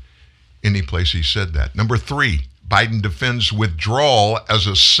find any place he said that. Number three, Biden defends withdrawal as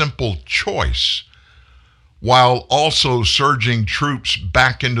a simple choice while also surging troops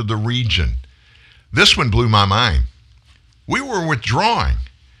back into the region. This one blew my mind. We were withdrawing,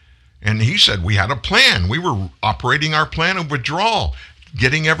 and he said we had a plan. We were operating our plan of withdrawal,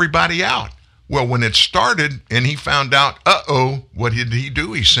 getting everybody out. Well, when it started and he found out, what did he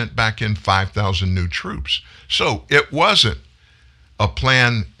do? He sent back in 5,000 new troops. So it wasn't a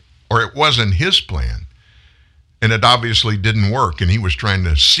plan, or it wasn't his plan, and it obviously didn't work, and he was trying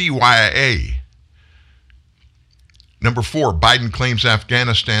to CYA. Number four, Biden claims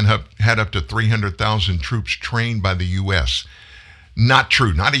Afghanistan had up to 300,000 troops trained by the U.S. Not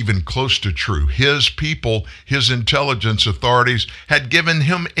true, not even close to true. His people, his intelligence authorities had given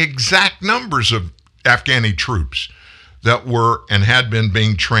him exact numbers of Afghani troops that were and had been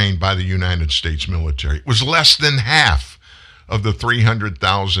being trained by the United States military. It was less than half of the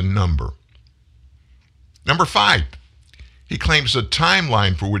 300,000 number. Number five, he claims the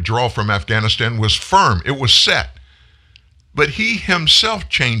timeline for withdrawal from Afghanistan was firm. It was set. But he himself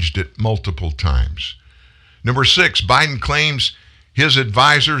changed it multiple times. Number six, Biden claims his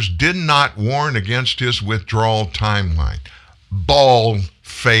advisors did not warn against his withdrawal timeline.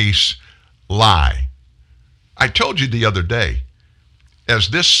 Bald-faced lie. I told you the other day, as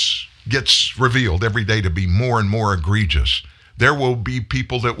this gets revealed every day to be more and more egregious, there will be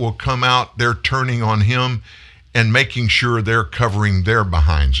people that will come out, they're turning on him, and making sure they're covering their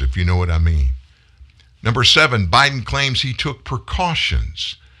behinds, if you know what I mean. Number 7, Biden claims he took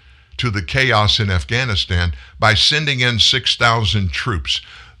precautions to the chaos in Afghanistan by sending in 6,000 troops.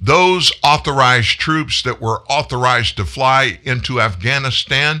 Those authorized troops that were authorized to fly into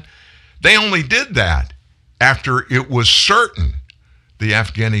Afghanistan, they only did that after it was certain the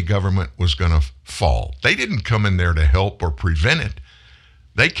Afghani government was going to fall. They didn't come in there to help or prevent it.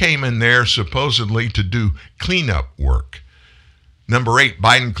 They came in there supposedly to do cleanup work. Number 8,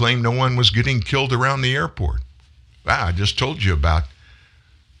 Biden claimed no one was getting killed around the airport. Wow, I just told you about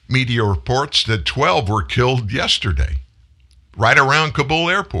media reports that 12 were killed yesterday, right around Kabul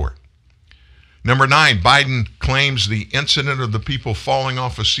airport. Number 9, Biden claims the incident of the people falling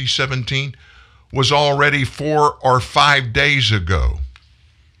off a C-17 was already 4 or 5 days ago.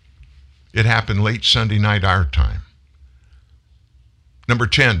 It happened late Sunday night our time. Number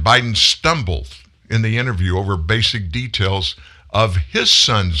 10, Biden stumbled in the interview over basic details of his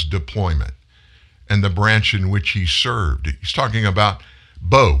son's deployment and the branch in which he served. He's talking about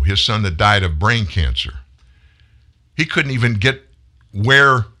Bo, his son that died of brain cancer. He couldn't even get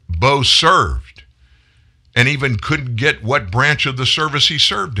where Bo served and even couldn't get what branch of the service he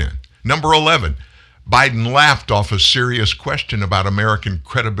served in. Number 11, Biden laughed off a serious question about American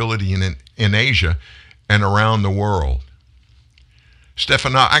credibility in Asia and around the world.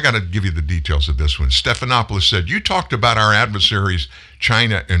 I got to give you the details of this one. Stephanopoulos said, you talked about our adversaries,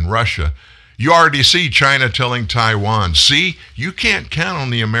 China and Russia. You already see China telling Taiwan, see, you can't count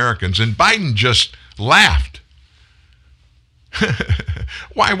on the Americans. And Biden just laughed.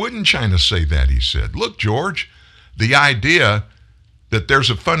 Why wouldn't China say that, he said. Look, George, the idea that there's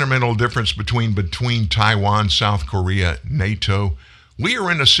a fundamental difference between Taiwan, South Korea, NATO. We are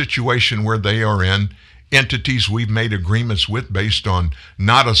in a situation where they are in entities we've made agreements with based on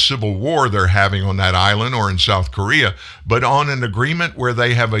not a civil war they're having on that island or in South Korea, but on an agreement where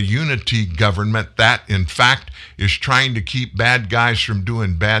they have a unity government that, in fact, is trying to keep bad guys from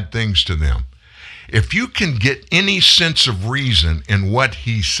doing bad things to them. If you can get any sense of reason in what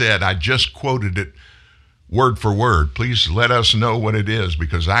he said, I just quoted it word for word, please let us know what it is,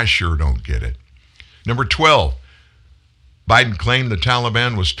 because I sure don't get it. Number 12, Biden claimed the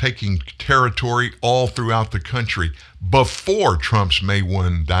Taliban was taking territory all throughout the country before Trump's May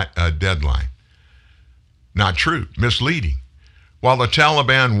 1 deadline. Not true, misleading. While the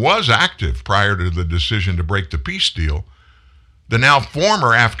Taliban was active prior to the decision to break the peace deal, the now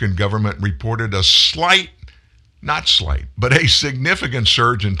former Afghan government reported a a significant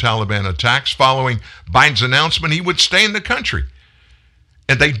surge in Taliban attacks following Biden's announcement he would stay in the country.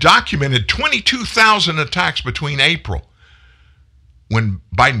 And they documented 22,000 attacks between April, when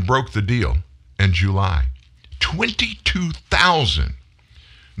Biden broke the deal, and July. 22,000.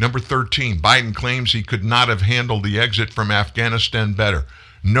 Number 13, Biden claims he could not have handled the exit from Afghanistan better.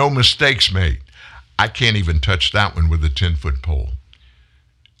 No mistakes made. I can't even touch that one with a 10-foot pole.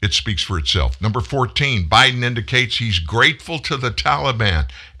 It speaks for itself. Number 14, Biden indicates he's grateful to the Taliban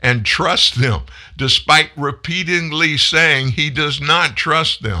and trusts them, despite repeatedly saying he does not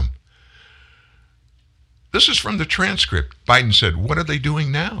trust them. This is from the transcript. Biden said, what are they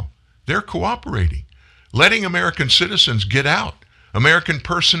doing now? They're cooperating, letting American citizens get out, American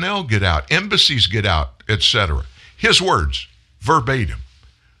personnel get out, embassies get out, etc. His words, verbatim,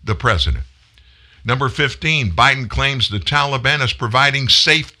 the president. Number 15, Biden claims the Taliban is providing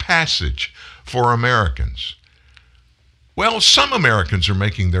safe passage for Americans. Well, some Americans are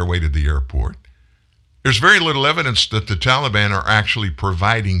making their way to the airport. There's very little evidence that the Taliban are actually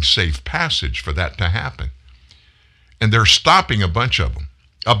providing safe passage for that to happen. And they're stopping a bunch of them.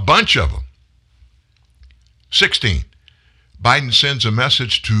 16, Biden sends a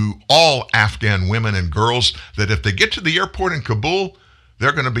message to all Afghan women and girls that if they get to the airport in Kabul,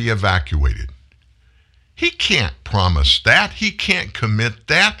 they're going to be evacuated. He can't promise that. He can't commit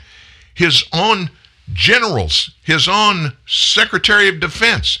that. His own generals, his own Secretary of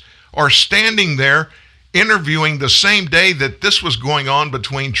Defense are standing there interviewing the same day that this was going on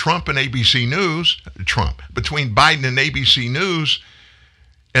between Trump and ABC News, between Biden and ABC News,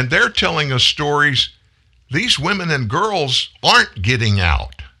 and they're telling us stories. These women and girls aren't getting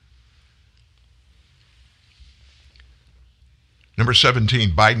out. Number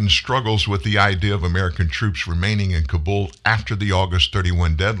 17, Biden struggles with the idea of American troops remaining in Kabul after the August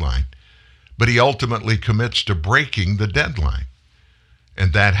 31 deadline, but he ultimately commits to breaking the deadline.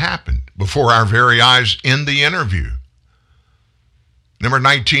 And that happened before our very eyes in the interview. Number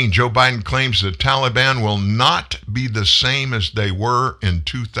 19, Joe Biden claims the Taliban will not be the same as they were in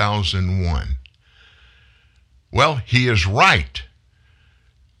 2001. Well, he is right.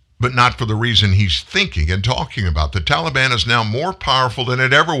 but not for the reason he's thinking and talking about. The Taliban is now more powerful than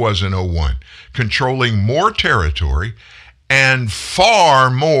it ever was in 2001, controlling more territory and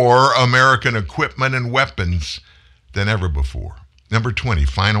far more American equipment and weapons than ever before. Number 20,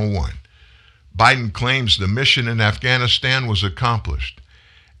 final one. Biden claims the mission in Afghanistan was accomplished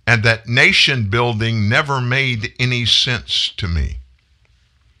and that nation building never made any sense to me.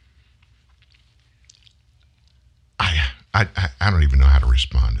 I don't even know how to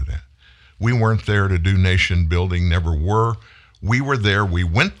respond to that. We weren't there to do nation building, never were. We were there. We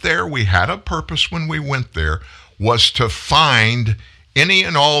went there. We had a purpose when we went there, was to find any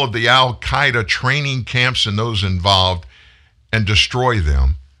and all of the Al-Qaeda training camps and those involved and destroy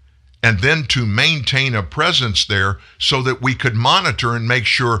them, and then to maintain a presence there so that we could monitor and make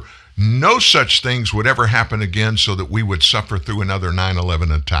sure no such things would ever happen again, so that we would suffer through another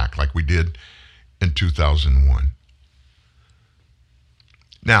 9/11 attack like we did in 2001.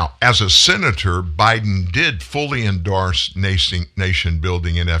 Now, as a senator, Biden did fully endorse nation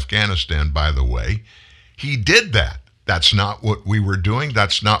building in Afghanistan, by the way. He did that. That's not what we were doing.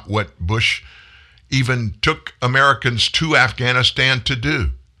 That's not what Bush even took Americans to Afghanistan to do.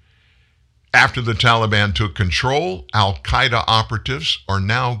 After the Taliban took control, Al-Qaeda operatives are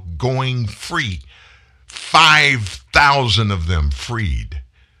now going free. 5,000 of them freed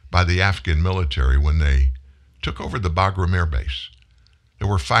by the Afghan military when they took over the Bagram Air Base. There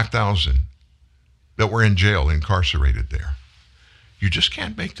were 5,000 that were in jail, incarcerated there. You just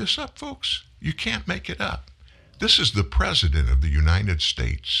can't make this up, folks. You can't make it up. This is the President of the United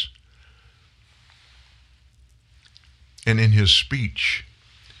States. And in his speech,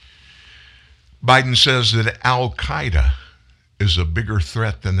 Biden says that Al-Qaeda is a bigger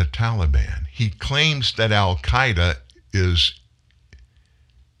threat than the Taliban. He claims that Al-Qaeda is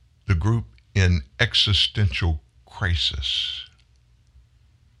the group in existential crisis.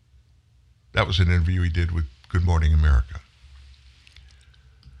 That was an interview he did with Good Morning America.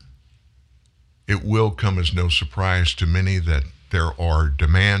 It will come as no surprise to many that there are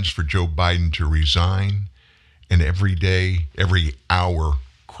demands for Joe Biden to resign, and every day, every hour,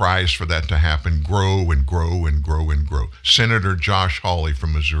 cries for that to happen grow and grow and grow and grow. Senator Josh Hawley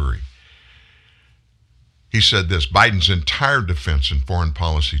from Missouri, he said this: Biden's entire defense and foreign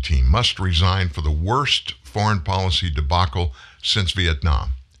policy team must resign for the worst foreign policy debacle since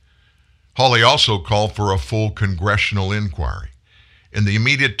Vietnam. Hawley also called for a full congressional inquiry. In the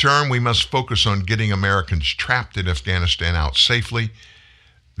immediate term, we must focus on getting Americans trapped in Afghanistan out safely.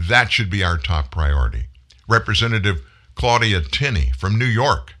 That should be our top priority. Representative Claudia Tenney from New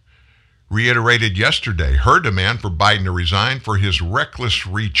York reiterated yesterday her demand for Biden to resign for his reckless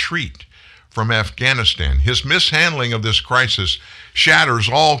retreat from Afghanistan. His mishandling of this crisis shatters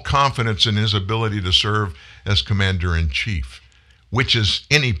all confidence in his ability to serve as commander-in-chief, which is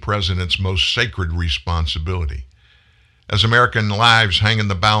any president's most sacred responsibility. As American lives hang in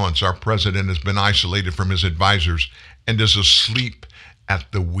the balance, our president has been isolated from his advisors and is asleep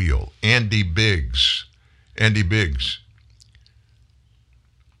at the wheel. Andy Biggs,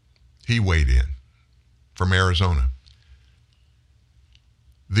 he weighed in from Arizona.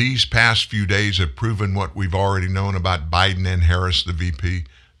 These past few days have proven what we've already known about Biden and Harris, the VP.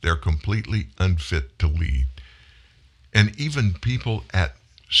 They're completely unfit to lead. And even people at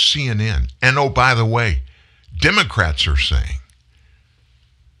CNN, and oh, by the way, Democrats are saying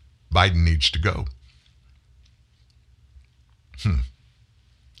Biden needs to go.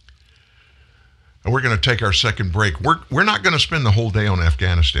 And we're going to take our second break. We're not going to spend the whole day on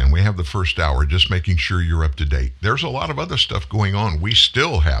Afghanistan. We have the first hour just making sure you're up to date. There's a lot of other stuff going on. We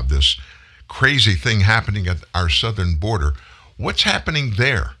still have this crazy thing happening at our southern border. What's happening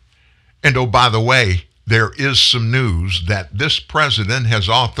there? And oh, by the way, there is some news that this president has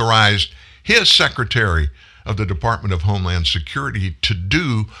authorized his Secretary of the Department of Homeland Security to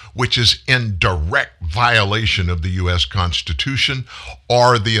do, which is in direct violation of the U.S. Constitution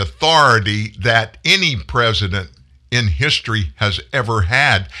or the authority that any president in history has ever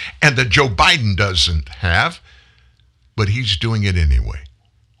had, and that Joe Biden doesn't have, but he's doing it anyway.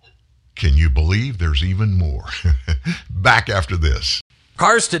 Can you believe there's even more? Back after this.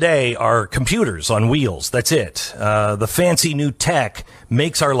 Cars today are computers on wheels. That's it. The fancy new tech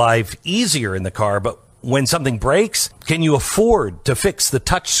makes our life easier in the car, but when something breaks, can you afford to fix the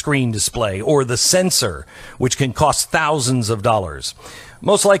touchscreen display or the sensor, which can cost thousands of dollars?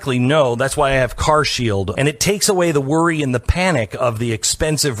 Most likely no. That's why I have Car Shield, and it takes away the worry and the panic of the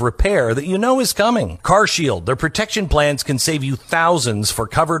expensive repair that you know is coming. Car Shield, their protection plans can save you thousands for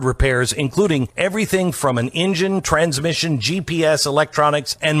covered repairs, including everything from an engine, transmission, GPS,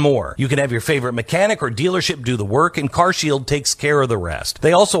 electronics, and more. You can have your favorite mechanic or dealership do the work, and Car Shield takes care of the rest.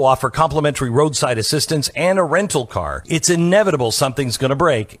 They also offer complimentary roadside assistance and a rental car. It's inevitable something's going to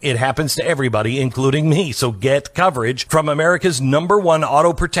break. It happens to everybody, including me. So get coverage from America's #1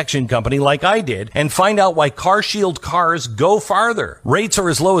 auto protection company like I did, and find out why Car Shield cars go farther. Rates are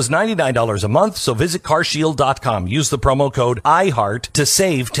as low as $99 a month, so visit carshield.com. Use the promo code IHEART to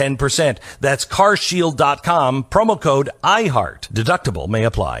save 10%. That's carshield.com, promo code IHEART. Deductible may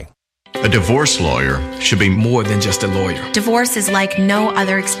apply. A divorce lawyer should be more than just a lawyer. Divorce is like no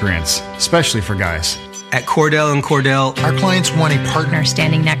other experience, Especially for guys. At Cordell & Cordell, our clients want a partner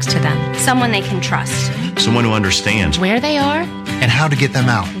standing next to them, someone they can trust, Someone who understands where they are, and how to get them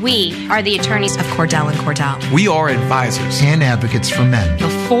out. We are the attorneys of Cordell & Cordell. We are advisors and advocates for men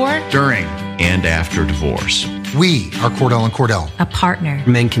Before, during, and after divorce. We are Cordell & Cordell. a partner.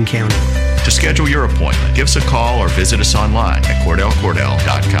 Men can count. To schedule your appointment, give us a call or visit us online at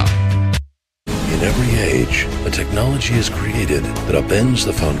CordellCordell.com. In every age, a technology is created that upends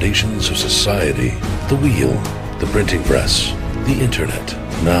the foundations of society. The wheel, the printing press, the internet.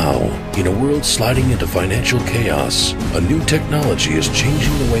 Now, in a world sliding into financial chaos, a new technology is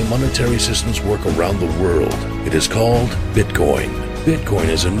changing the way monetary systems work around the world. It is called Bitcoin. Bitcoin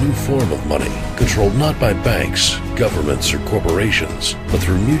is a new form of money, controlled not by banks, governments, or corporations, but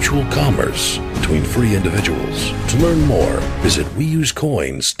through mutual commerce between free individuals. To learn more, visit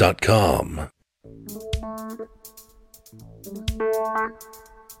WeUseCoins.com.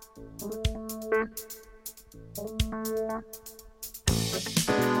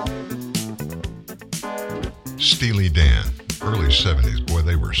 Steely Dan, early 70s. Boy,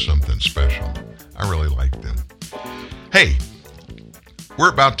 they were something special. I really liked them. Hey,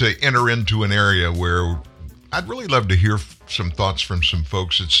 we're about to enter into an area where I'd really love to hear some thoughts from some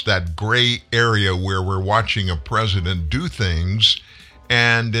folks. It's that gray area where we're watching a president do things,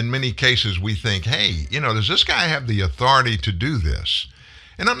 and in many cases we think, hey, does this guy have the authority to do this?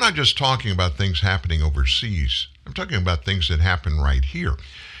 And I'm not just talking about things happening overseas. I'm talking about things that happen right here.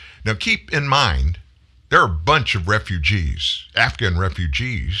 Now, keep in mind, there are a bunch of refugees, Afghan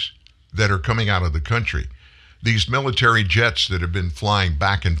refugees, that are coming out of the country. These military jets that have been flying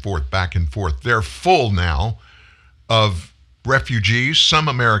back and forth, they're full now of refugees, some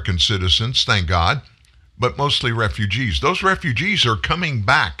American citizens, thank God, but mostly refugees. Those refugees are coming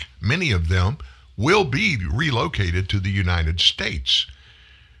back. Many of them will be relocated to the United States.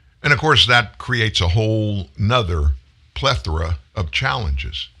 And of course, that creates a whole nother plethora of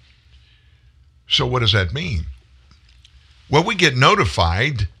challenges. So what does that mean? Well, we get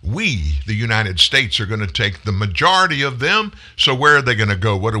notified, we, the United States, are going to take the majority of them. So where are they going to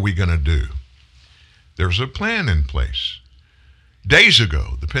go? What are we going to do? There's a plan in place. Days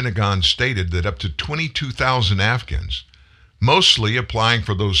ago, the Pentagon stated that up to 22,000 Afghans, mostly applying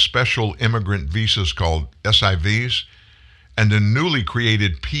for those special immigrant visas called SIVs, and a newly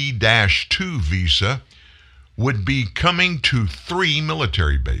created P-2 visa, would be coming to 3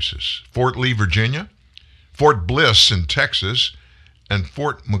 military bases: Fort Lee, Virginia, Fort Bliss in Texas, and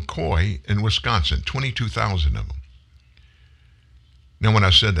Fort McCoy in Wisconsin. 22,000 of them. Now, when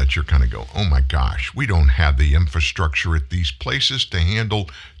I said that, you're kind of go, oh my gosh, we don't have the infrastructure at these places to handle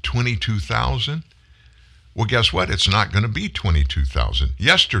 22,000. Well, guess what? It's not going to be 22,000.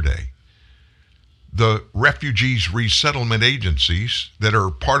 Yesterday, the refugees resettlement agencies that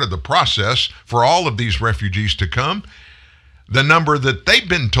are part of the process for all of these refugees to come, the number that they've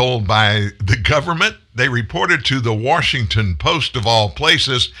been told by the government, they reported to the Washington Post of all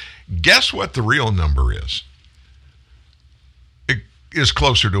places. Guess what the real number is? It is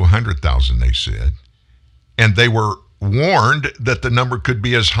closer to 100,000, they said. And they were warned that the number could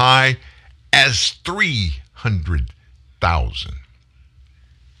be as high as 300,000.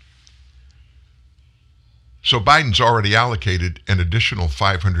 So Biden's already allocated an additional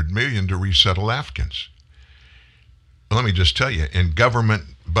 $500 million to resettle Afghans. Let me just tell you, in government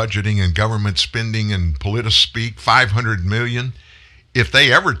budgeting and government spending and politic-speak, $500 million, if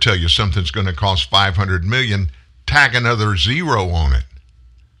they ever tell you something's going to cost $500 million, tag another zero on it.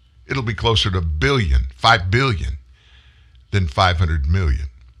 It'll be closer to $5 billion than $500 million.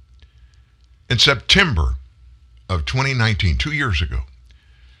 In September of 2019, 2 years ago,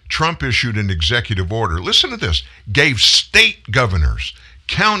 Trump issued an executive order, listen to this, gave state governors,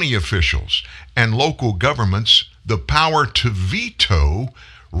 county officials, and local governments the power to veto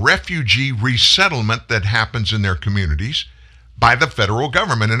refugee resettlement that happens in their communities by the federal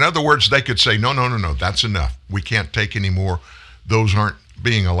government. In other words, they could say, no, that's enough. We can't take any more. Those aren't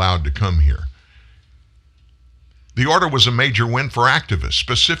being allowed to come here. The order was a major win for activists.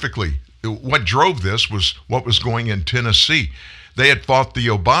 Specifically, what drove this was what was going in Tennessee. They had fought the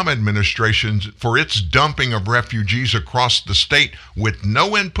Obama administration for its dumping of refugees across the state with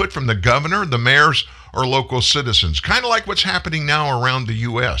no input from the governor, the mayors, or local citizens. Kind of like what's happening now around the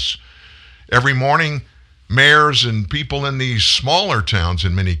U.S. Every morning, mayors and people in these smaller towns,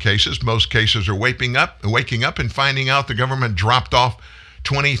 in many cases, most cases, are waking up and finding out the government dropped off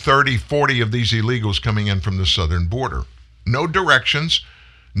 20, 30, 40 of these illegals coming in from the southern border. No directions,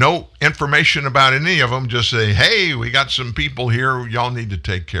 no information about any of them. Just say, hey, we got some people here y'all need to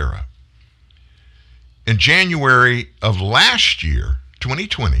take care of. In January of last year,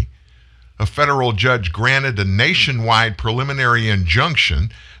 2020, a federal judge granted a nationwide preliminary injunction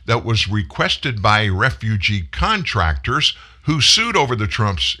that was requested by refugee contractors who sued over the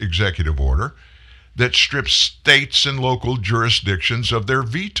Trump's executive order that strips states and local jurisdictions of their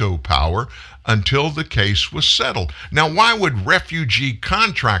veto power until the case was settled. Now, why would refugee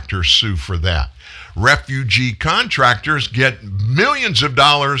contractors sue for that? Refugee contractors get millions of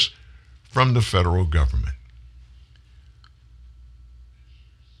dollars from the federal government.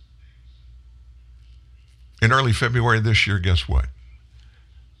 In early February of this year, guess what?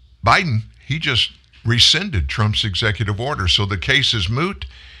 Biden, he just rescinded Trump's executive order, so the case is moot.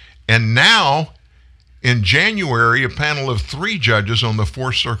 And now, in January, a panel of 3 judges on the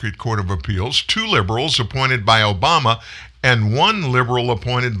Fourth Circuit Court of Appeals, 2 liberals appointed by Obama and 1 liberal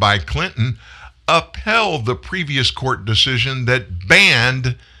appointed by Clinton, upheld the previous court decision that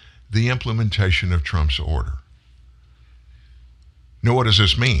banned the implementation of Trump's order. Now, what does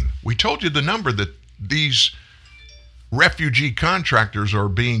this mean? We told you the number that these refugee contractors are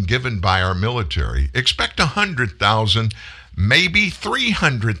being given by our military. Expect 100,000, maybe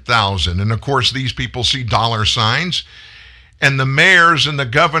 300,000. And of course, these people see dollar signs. And the mayors and the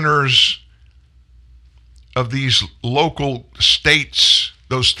governors of these local states,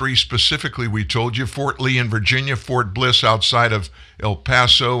 those 3 specifically we told you, Fort Lee in Virginia, Fort Bliss outside of El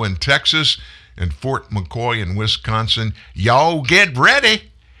Paso in Texas, and Fort McCoy in Wisconsin, y'all get ready,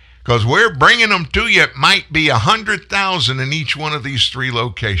 because we're bringing them to you. It might be 100,000 in each one of these 3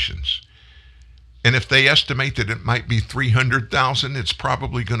 locations. And if they estimate that it might be 300,000, it's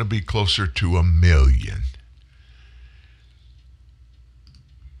probably going to be closer to 1 million.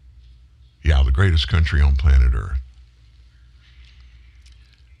 Yeah, the greatest country on planet Earth.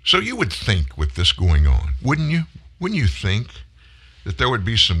 So you would think with this going on, wouldn't you? Wouldn't you think that there would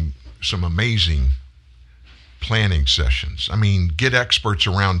be some amazing planning sessions? I mean, get experts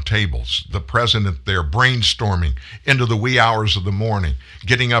around tables, the president there brainstorming into the wee hours of the morning,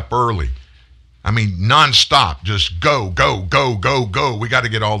 getting up early. I mean, nonstop, just go. We got to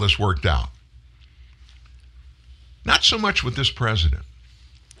get all this worked out. Not so much with this president.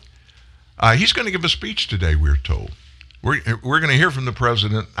 He's going to give a speech today, we're told. We're going to hear from the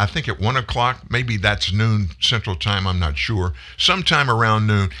president, I think at 1 o'clock. Maybe that's noon Central Time, I'm not sure. Sometime around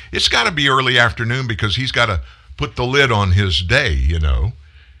noon. It's got to be early afternoon because he's got to put the lid on his day, you know.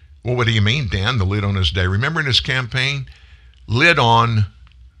 Well, what do you mean, Dan, the lid on his day? Remember in his campaign, lid on,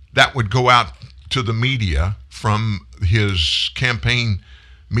 that would go out to the media from his campaign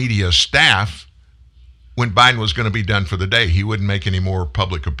media staff when Biden was going to be done for the day. He wouldn't make any more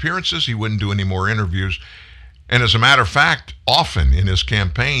public appearances. He wouldn't do any more interviews. And as a matter of fact, often in his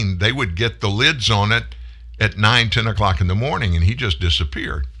campaign, they would get the lids on it at 9, 10 o'clock in the morning, and he just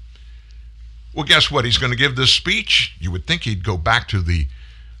disappeared. Well, guess what? He's going to give this speech. You would think he'd go back to the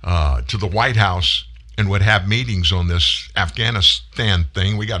White House and would have meetings on this Afghanistan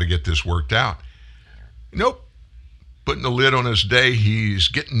thing. We got to get this worked out. Nope. Putting the lid on his day. He's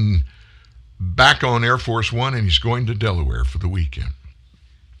getting back on Air Force One, and he's going to Delaware for the weekend.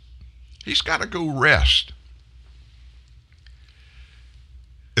 He's got to go rest.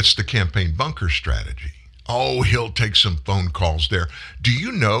 It's the campaign bunker strategy. Oh, he'll take some phone calls there. Do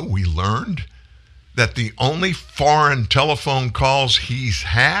you know we learned that the only foreign telephone calls he's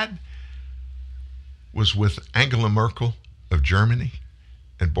had was with Angela Merkel of Germany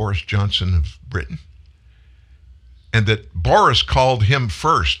and Boris Johnson of Britain? And that Boris called him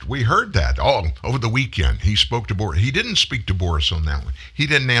first. We heard that over the weekend. He spoke to Boris. He didn't speak to Boris on that one. He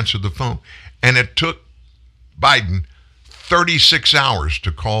didn't answer the phone. And it took Biden 36 hours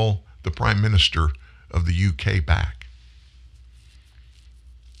to call the Prime Minister of the UK back.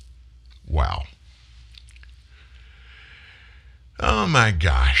 Wow. Oh my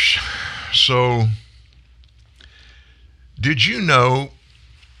gosh. So, did you know,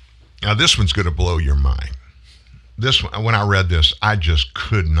 now this one's going to blow your mind. this, when I read this, I just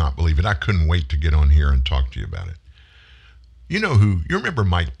could not believe it. I couldn't wait to get on here and talk to you about it. You know who? You remember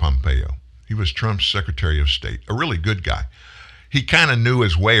Mike Pompeo? He was Trump's Secretary of State, a really good guy. He kind of knew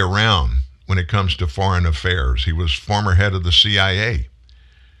his way around when it comes to foreign affairs. He was former head of the CIA.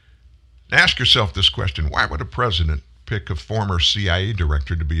 Now ask yourself this question. Why would a president pick a former CIA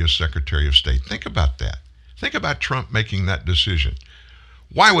director to be a Secretary of State? Think about that. Think about Trump making that decision.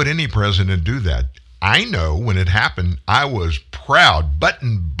 Why would any president do that? I know when it happened, I was proud,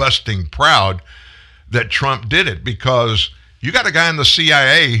 button-busting proud that Trump did it, because you got a guy in the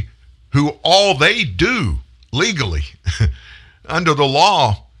CIA who all they do legally, under the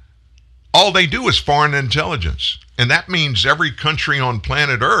law, all they do is foreign intelligence. And that means every country on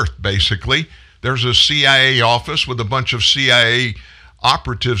planet Earth, basically, there's a CIA office with a bunch of CIA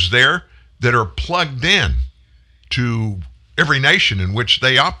operatives there that are plugged in to every nation in which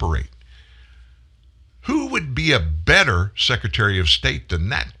they operate. Who would be a better Secretary of State than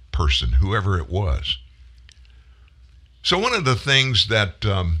that person, whoever it was? So one of the things that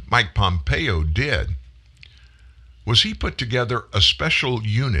Mike Pompeo did was he put together a special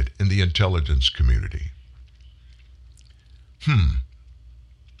unit in the intelligence community.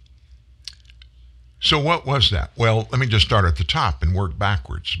 So what was that? Well, let me just start at the top and work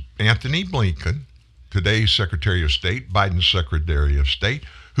backwards. Anthony Blinken, today's Secretary of State, Biden's Secretary of State,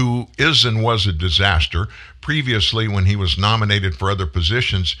 who is and was a disaster. Previously, when he was nominated for other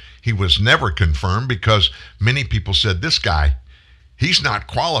positions, he was never confirmed because many people said, this guy, he's not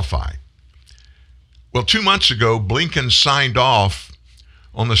qualified. Well, 2 months ago, Blinken signed off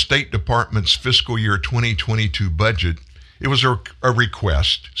on the State Department's fiscal year 2022 budget. It was a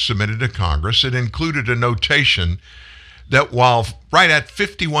request submitted to Congress. It included a notation that while right at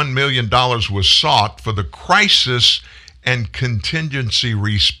 $51 million was sought for the Crisis and Contingency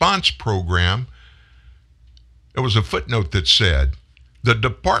Response Program, there was a footnote that said, the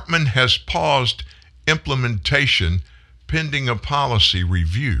department has paused implementation pending a policy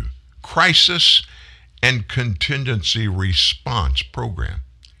review. Crisis and Contingency Response Program.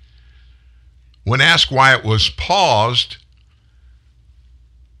 When asked why it was paused,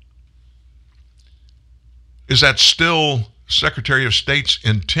 is that still Secretary of State's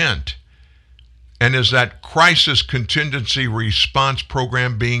intent? And is that Crisis Contingency Response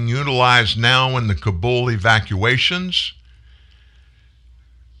Program being utilized now in the Kabul evacuations?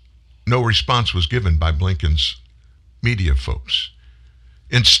 No response was given by Blinken's media folks.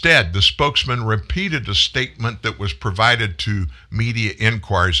 Instead, the spokesman repeated a statement that was provided to media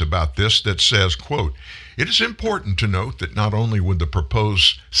inquiries about this that says, quote, it is important to note that not only would the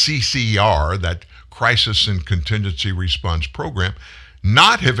proposed CCR, that Crisis and Contingency Response Program,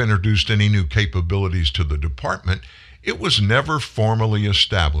 not have introduced any new capabilities to the department, it was never formally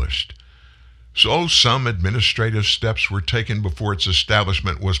established. So some administrative steps were taken before its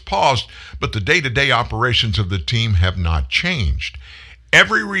establishment was paused, but the day-to-day operations of the team have not changed.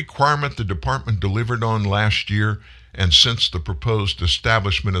 Every requirement the department delivered on last year and since the proposed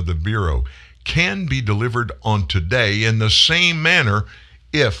establishment of the Bureau can be delivered on today in the same manner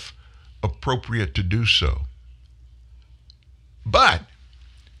if appropriate to do so. But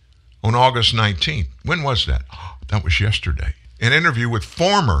on August 19th, when was that? That was yesterday. An interview with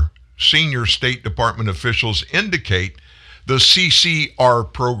former senior State Department officials indicate the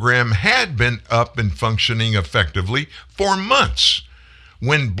CCR program had been up and functioning effectively for months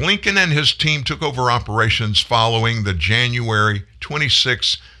when Blinken and his team took over operations following the January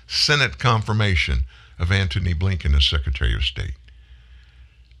 26th Senate confirmation of Antony Blinken as Secretary of State.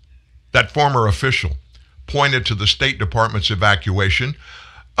 That former official pointed to the State Department's evacuation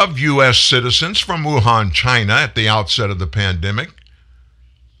of U.S. citizens from Wuhan, China at the outset of the pandemic.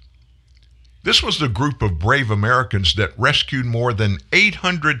 This was the group of brave Americans that rescued more than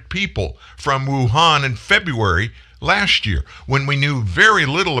 800 people from Wuhan in February last year, when we knew very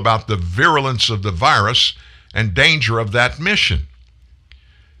little about the virulence of the virus and danger of that mission.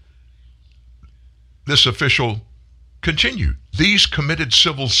 This official continued, these committed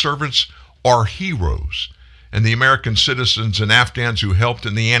civil servants are heroes, and the American citizens and Afghans who helped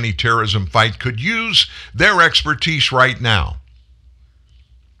in the anti-terrorism fight could use their expertise right now.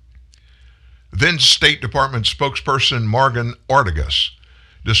 Then State Department spokesperson Morgan Ortagus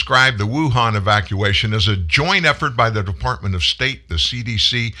described the Wuhan evacuation as a joint effort by the Department of State, the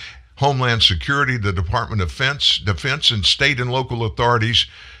CDC, Homeland Security, the Department of Defense, and state and local authorities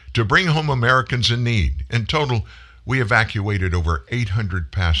to bring home Americans in need. In total, we evacuated over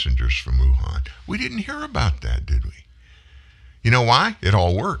 800 passengers from Wuhan. We didn't hear about that, did we? You know why? It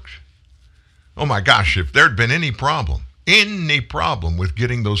all worked. Oh my gosh, if there'd been any problem with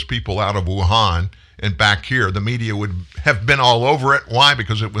getting those people out of Wuhan and back here, the media would have been all over it. Why?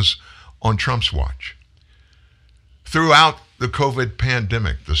 Because it was on Trump's watch. Throughout the COVID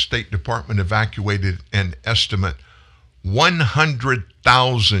pandemic, the State Department evacuated an estimate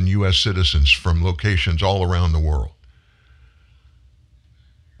 100,000 U.S. citizens from locations all around the world.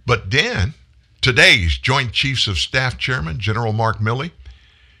 But then, today's Joint Chiefs of Staff Chairman, General Mark Milley,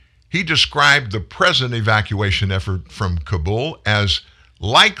 he described the present evacuation effort from Kabul as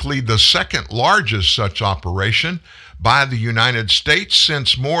likely the second largest such operation by the United States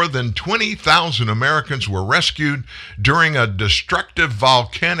since more than 20,000 Americans were rescued during a destructive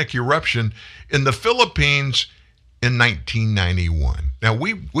volcanic eruption in the Philippines in 1991. Now,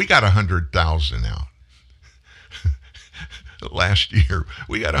 we got 100,000 out. Last year,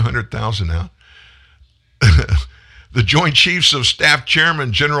 we got 100,000 out. The Joint Chiefs of Staff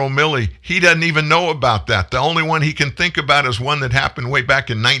Chairman, General Milley, he doesn't even know about that. The only one he can think about is one that happened way back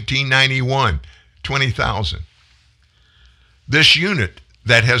in 1991, 20,000. This unit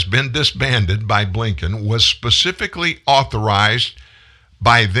that has been disbanded by Blinken was specifically authorized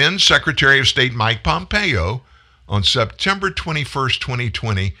by then Secretary of State Mike Pompeo on September 21st,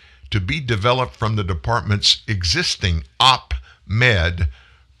 2020, to be developed from the department's existing OpMed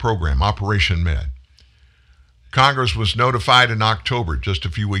program, Operation Med. Congress was notified in October, just a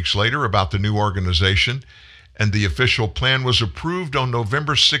few weeks later, about the new organization, and the official plan was approved on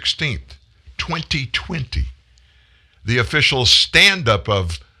November 16th, 2020. The official stand-up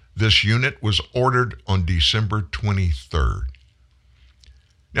of this unit was ordered on December 23rd.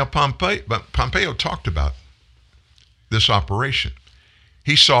 Now, Pompeo talked about this operation.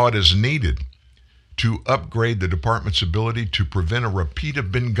 He saw it as needed to upgrade the department's ability to prevent a repeat of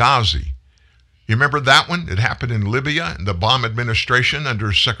Benghazi. You remember that one? It happened in Libya in the bomb administration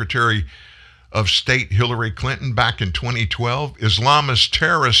under Secretary of State Hillary Clinton back in 2012. Islamist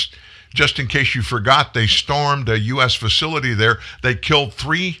terrorists, just in case you forgot, they stormed a U.S. facility there. They killed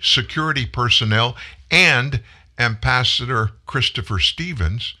 3 security personnel and Ambassador Christopher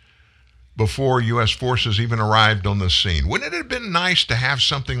Stevens before U.S. forces even arrived on the scene. Wouldn't it have been nice to have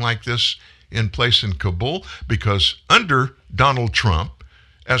something like this in place in Kabul? Because under Donald Trump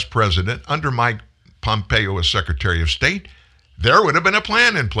as president, under Mike Pompeo as Secretary of State, there would have been a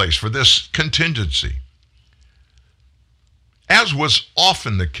plan in place for this contingency. As was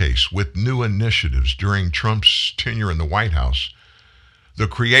often the case with new initiatives during Trump's tenure in the White House, the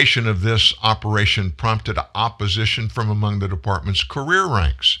creation of this operation prompted opposition from among the department's career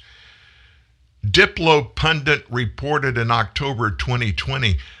ranks. Diplo Pundit reported in October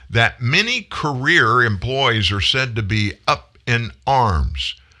 2020 that many career employees are said to be up in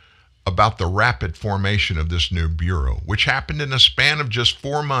arms about the rapid formation of this new bureau, which happened in a span of just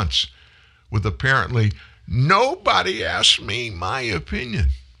 4 months, with apparently nobody asked me my opinion.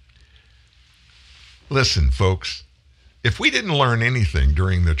 Listen, folks, if we didn't learn anything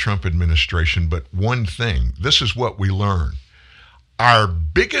during the Trump administration but one thing, this is what we learned. Our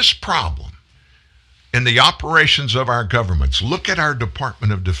biggest problem in the operations of our governments, look at our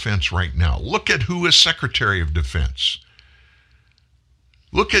Department of Defense right now. Look at who is Secretary of Defense.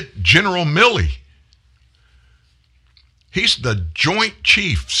 Look at General Milley. He's the Joint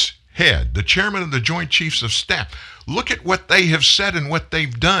Chiefs head, the chairman of the Joint Chiefs of Staff. Look at what they have said and what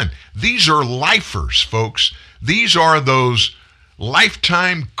they've done. These are lifers, folks. These are those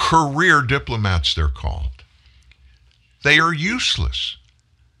lifetime career diplomats, they're called. They are useless.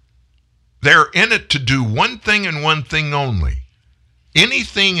 They're in it to do one thing and one thing only.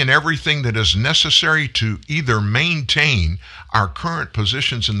 Anything and everything that is necessary to either maintain our current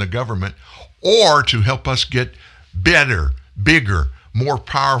positions in the government or to help us get better, bigger, more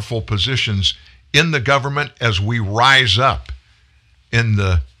powerful positions in the government as we rise up in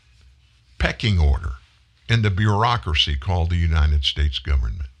the pecking order, in the bureaucracy called the United States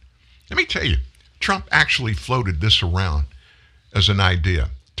government. Let me tell you, Trump actually floated this around as an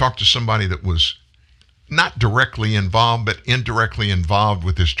idea. Talked to somebody that was not directly involved, but indirectly involved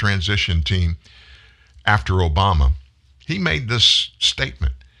with his transition team after Obama. He made this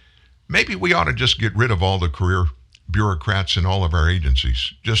statement. Maybe we ought to just get rid of all the career bureaucrats in all of our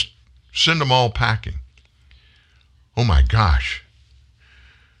agencies. Just send them all packing. Oh my gosh.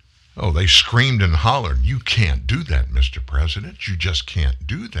 Oh, they screamed and hollered. You can't do that, Mr. President. You just can't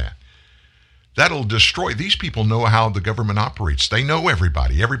do that. That'll destroy. These people know how the government operates. They know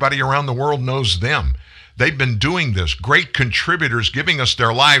everybody. Everybody around the world knows them. They've been doing this. Great contributors giving us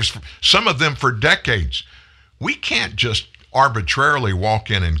their lives, some of them for decades. We can't just arbitrarily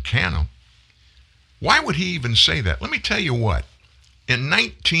walk in and can them. Why would he even say that? Let me tell you what. In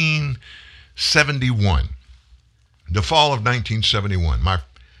 1971, the fall of 1971, that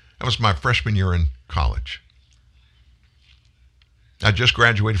was my freshman year in college. I just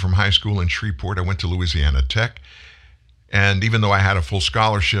graduated from high school in Shreveport. I went to Louisiana Tech. And even though I had a full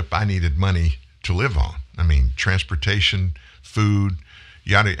scholarship, I needed money to live on. I mean, transportation, food.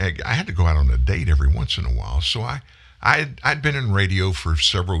 I had to go out on a date every once in a while. So I'd been in radio for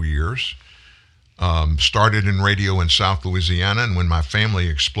several years. Started in radio in South Louisiana, and when my family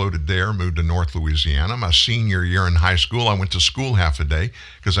exploded there, moved to North Louisiana. My senior year in high school, I went to school half a day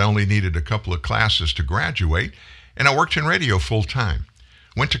because I only needed a couple of classes to graduate, and I worked in radio full time.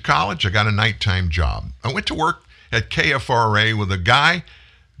 Went to college, I got a nighttime job. I went to work at KFRA with a guy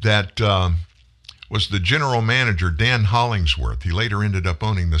that was the general manager, Dan Hollingsworth. He later ended up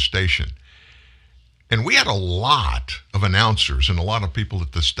owning the station. And we had a lot of announcers and a lot of people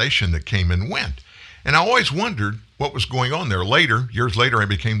at the station that came and went. And I always wondered what was going on there. Years later, I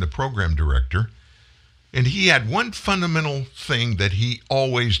became the program director. And he had one fundamental thing that he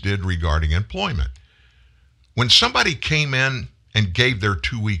always did regarding employment. When somebody came in and gave their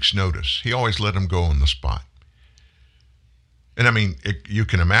 2 weeks notice, he always let them go on the spot. And I mean, you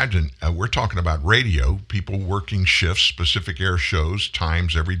can imagine, we're talking about radio, people working shifts, specific air shows,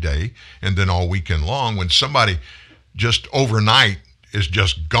 times every day, and then all weekend long. When somebody just overnight is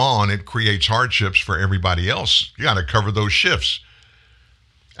just gone, it creates hardships for everybody else. You got to cover those shifts.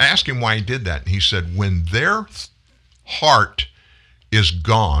 I asked him why he did that, and he said, when their heart is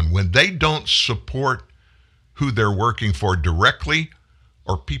gone, when they don't support who they're working for directly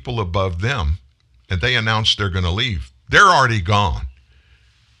or people above them, and they announce they're going to leave, they're already gone.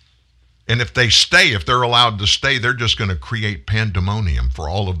 And if they stay, if they're allowed to stay, they're just going to create pandemonium for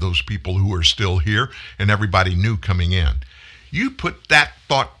all of those people who are still here and everybody new coming in. You put that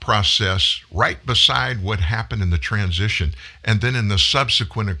thought process right beside what happened in the transition and then in the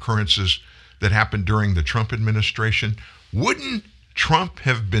subsequent occurrences that happened during the Trump administration. Wouldn't Trump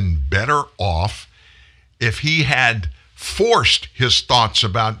have been better off if he had forced his thoughts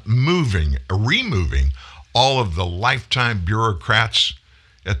about removing all of the lifetime bureaucrats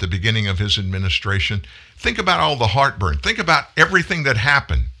at the beginning of his administration? Think about all the heartburn. Think about everything that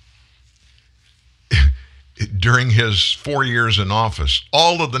happened during his 4 years in office.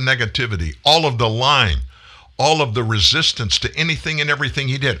 All of the negativity, all of the lying, all of the resistance to anything and everything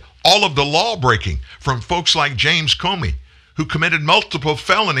he did, all of the law breaking from folks like James Comey, who committed multiple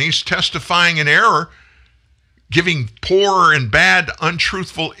felonies, testifying in error, giving poor and bad,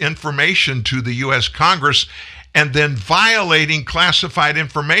 untruthful information to the U.S. Congress, and then violating classified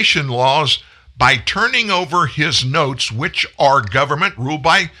information laws by turning over his notes, which are government, ruled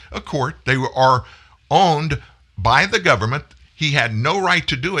by a court. They are owned by the government. He had no right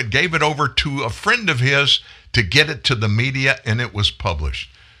to do it, gave it over to a friend of his to get it to the media, and it was published.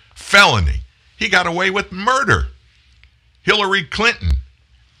 Felony. He got away with murder. Hillary Clinton.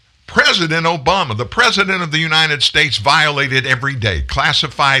 President Obama, the President of the United States, violated every day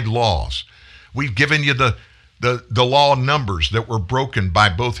classified laws. We've given you the law numbers that were broken by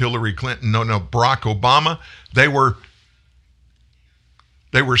both Hillary Clinton and Barack Obama. They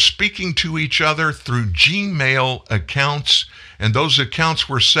were speaking to each other through Gmail accounts, and those accounts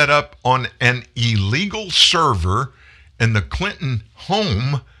were set up on an illegal server in the Clinton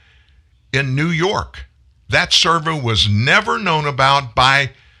home in New York. That server was never known about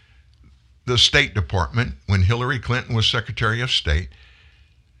by the State Department when Hillary Clinton was Secretary of State.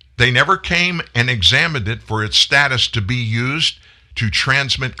 They never came and examined it for its status to be used to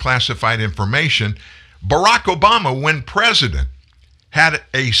transmit classified information. Barack Obama, when president, had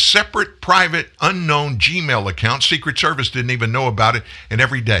a separate, private, unknown Gmail account. Secret Service didn't even know about it. And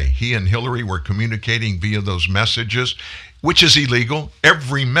every day, he and Hillary were communicating via those messages, which is illegal.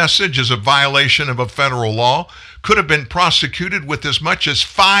 Every message is a violation of a federal law. Could have been prosecuted with as much as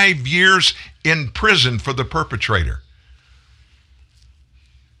 5 years in prison for the perpetrator.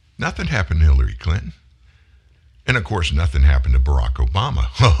 Nothing happened to Hillary Clinton. And of course, nothing happened to Barack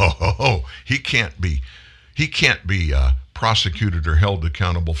Obama. He can't be prosecuted or held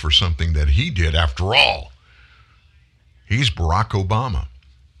accountable for something that he did after all. He's Barack Obama.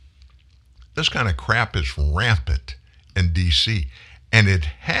 This kind of crap is rampant in D.C., and it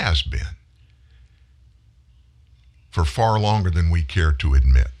has been for far longer than we care to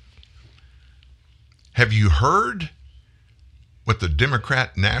admit. Have you heard what the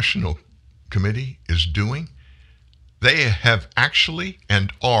Democrat National Committee is doing? They have actually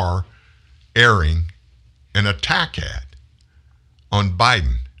and are airing an attack ad on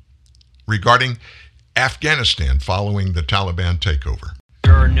Biden regarding Afghanistan following the Taliban takeover.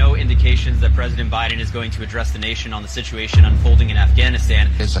 There are no indications that President Biden is going to address the nation on the situation unfolding in Afghanistan.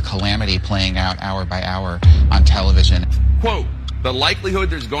 It's a calamity playing out hour by hour on television. Quote, the likelihood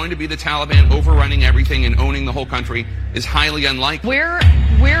there's going to be the Taliban overrunning everything and owning the whole country is highly unlikely.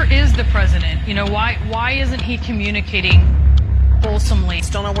 Where is the president? You know, why isn't he communicating fulsomely?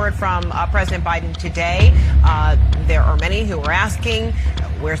 Still no word from President Biden today. There are many who are asking,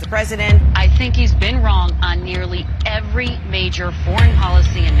 where's the president? I think he's been wrong on nearly every major foreign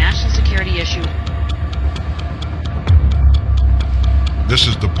policy and national security issue. This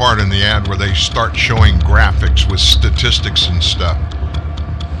is the part in the ad where they start showing graphics with statistics and stuff.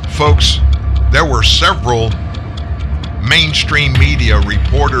 Folks, there were several mainstream media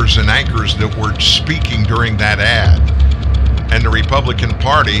reporters and anchors that were speaking during that ad. And the Republican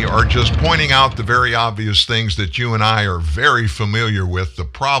Party are just pointing out the very obvious things that you and I are very familiar with, the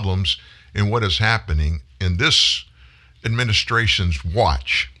problems in what is happening in this administration's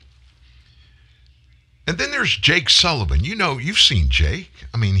watch. And then there's Jake Sullivan. You know, you've seen Jake.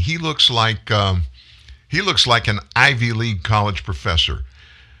 I mean, he looks like an Ivy League college professor.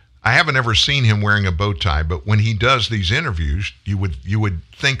 I haven't ever seen him wearing a bow tie, but when he does these interviews, you would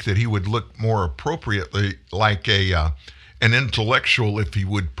think that he would look more appropriately like an intellectual if he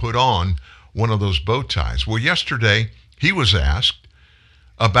would put on one of those bow ties. Well, yesterday he was asked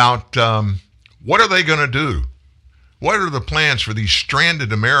about what are they going to do? What are the plans for these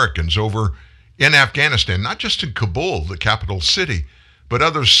stranded Americans over in Afghanistan, not just in Kabul, the capital city, but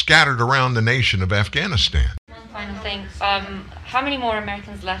others scattered around the nation of Afghanistan. One final thing. How many more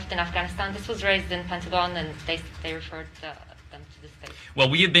Americans left in Afghanistan? This was raised in Pentagon, and they referred them to the state. Well,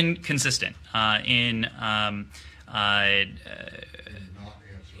 we have been consistent in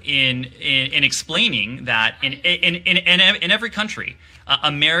explaining that in every country,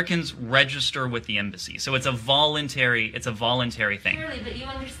 Americans register with the embassy. So it's a voluntary thing. Surely, but you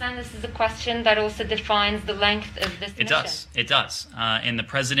understand this is a question that also defines the length of this mission. It does. And the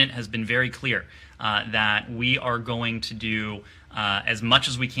president has been very clear that we are going to do as much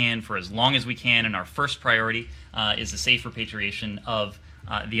as we can for as long as we can, and our first priority is the safe repatriation of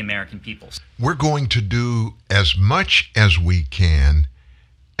the American people. We're going to do as much as we can,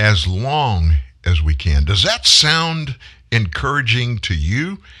 as long as we can. Does that sound encouraging to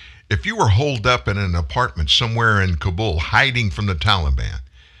you? If you were holed up in an apartment somewhere in Kabul hiding from the Taliban,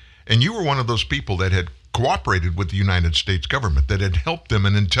 and you were one of those people that had cooperated with the United States government, that had helped them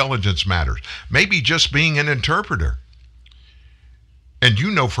in intelligence matters, maybe just being an interpreter, and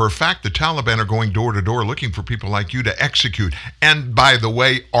you know for a fact the Taliban are going door to door looking for people like you to execute, and by the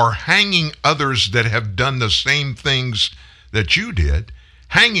way, are hanging others that have done the same things that you did,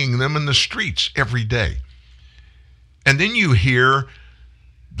 hanging them in the streets every day. And then you hear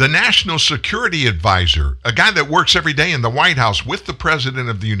the National Security Advisor, a guy that works every day in the White House with the President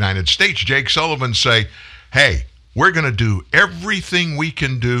of the United States, Jake Sullivan, say, hey, we're going to do everything we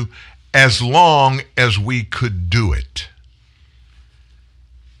can do as long as we could do it.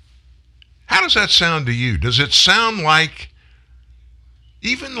 How does that sound to you? Does it sound like,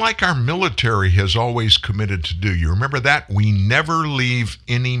 even like our military has always committed to do? You remember that? We never leave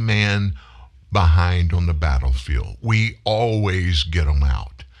any man behind on the battlefield. We always get them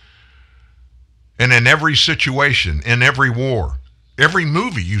out. And in every situation, in every war, every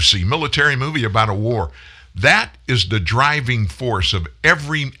movie you see, military movie about a war, that is the driving force of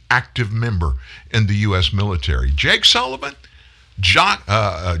every active member in the U.S. military. Jake Sullivan, Joe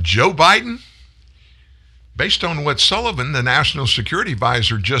Biden, based on what Sullivan, the National Security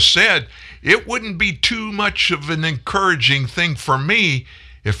Advisor, just said, it wouldn't be too much of an encouraging thing for me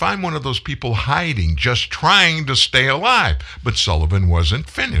if I'm one of those people hiding, just trying to stay alive. But Sullivan wasn't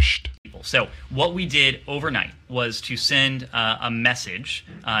finished. So what we did overnight was to send a message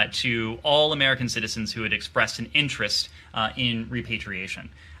to all American citizens who had expressed an interest in repatriation.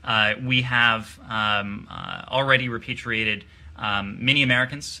 We have already repatriated many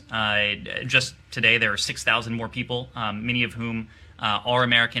Americans. Just today, there are 6,000 more people, many of whom are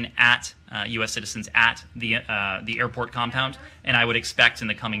American at U.S. citizens at the airport compound, and I would expect in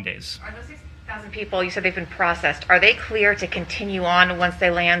the coming days. Are those 6,000 people, you said they've been processed, are they clear to continue on once they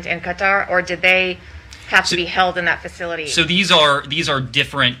land in Qatar, or did they have to be held in that facility? So these are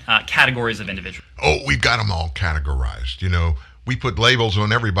different categories of individuals. Oh, we've got them all categorized. You know, we put labels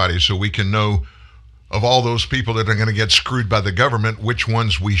on everybody so we can know of all those people that are going to get screwed by the government, which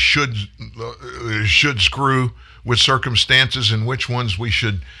ones we should screw with circumstances and which ones we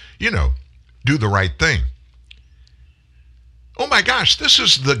should, do the right thing. Oh my gosh, this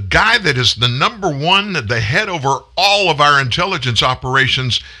is the guy that is the number one, the head over all of our intelligence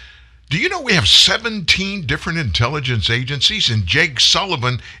operations. Do you know we have 17 different intelligence agencies, and Jake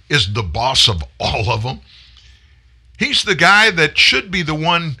Sullivan is the boss of all of them? He's the guy that should be the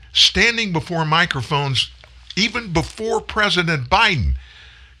one standing before microphones even before President Biden,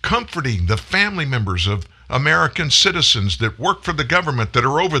 comforting the family members of American citizens that work for the government that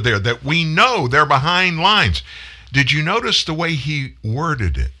are over there, that we know they're behind lines. Did you notice the way he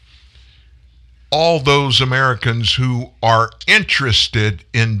worded it? All those Americans who are interested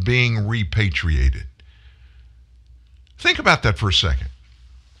in being repatriated. Think about that for a second.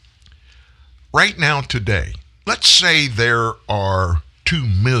 Right now, today, let's say there are 2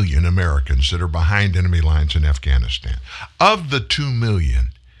 million Americans that are behind enemy lines in Afghanistan. Of the 2 million,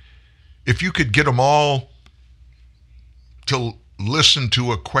 if you could get them all to listen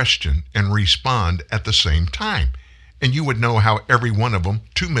to a question and respond at the same time, and you would know how every one of them,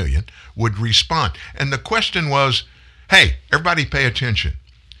 2 million, would respond. And the question was, hey, everybody pay attention.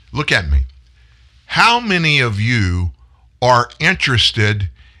 Look at me. How many of you are interested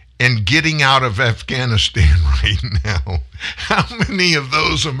in getting out of Afghanistan right now? How many of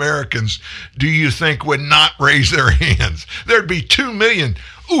those Americans do you think would not raise their hands? There'd be 2 million.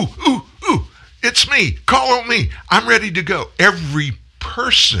 Ooh, it's me. Call on me. I'm ready to go. Every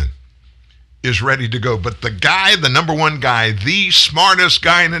person is ready to go. But the guy, the number one guy, the smartest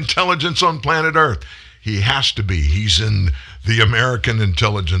guy in intelligence on planet Earth, he has to be. He's in the American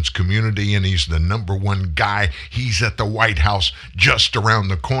intelligence community, and he's the number one guy. He's at the White House, just around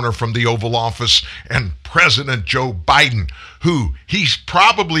the corner from the Oval Office, and President Joe Biden, who he's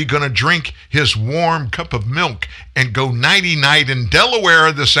probably going to drink his warm cup of milk and go nighty-night in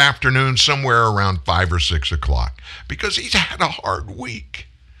Delaware this afternoon somewhere around 5 or 6 o'clock because he's had a hard week.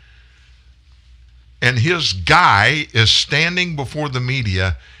 And his guy is standing before the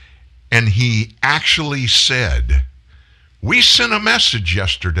media, and he actually said, we sent a message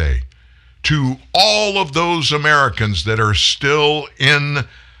yesterday to all of those Americans that are still in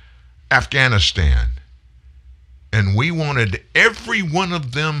Afghanistan. And we wanted every one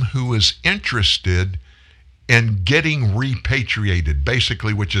of them who is interested in getting repatriated,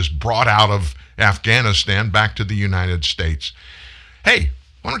 basically, which is brought out of Afghanistan back to the United States. Hey,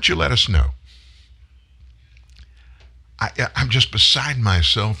 why don't you let us know? I'm just beside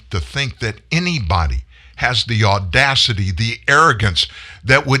myself to think that anybody has the audacity, the arrogance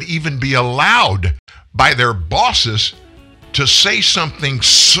that would even be allowed by their bosses to say something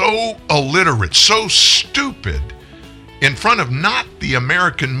so illiterate, so stupid in front of not the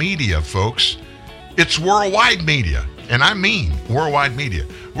American media, folks. It's worldwide media, and I mean worldwide media.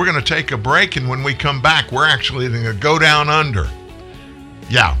 We're going to take a break, and when we come back, we're actually going to go down under.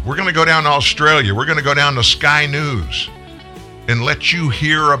 Yeah, we're going to go down to Australia. We're going to go down to Sky News and let you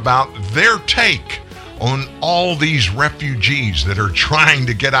hear about their take on all these refugees that are trying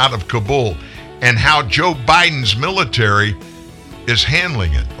to get out of Kabul and how Joe Biden's military is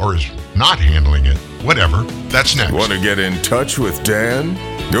handling it, or is not handling it. Whatever. That's next. Want to get in touch with Dan?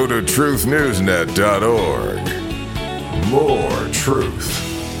 Go to truthnewsnet.org. More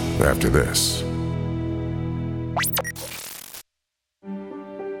truth after this.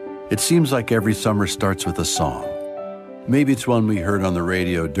 It seems like every summer starts with a song. Maybe it's one we heard on the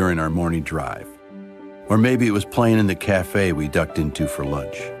radio during our morning drive. Or maybe it was playing in the cafe we ducked into for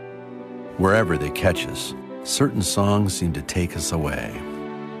lunch. Wherever they catch us, certain songs seem to take us away.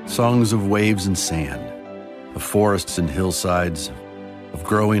 Songs of waves and sand, of forests and hillsides, of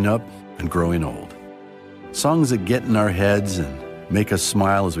growing up and growing old. Songs that get in our heads and make us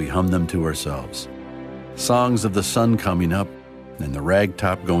smile as we hum them to ourselves. Songs of the sun coming up and the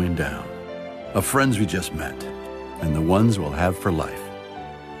ragtop going down. Of friends we just met and the ones we'll have for life.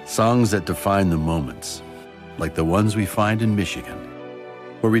 Songs that define the moments, like the ones we find in Michigan,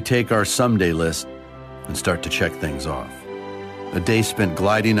 where we take our someday list and start to check things off. A day spent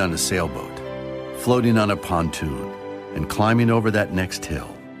gliding on a sailboat, floating on a pontoon, and climbing over that next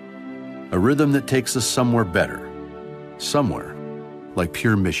hill. A rhythm that takes us somewhere better, somewhere like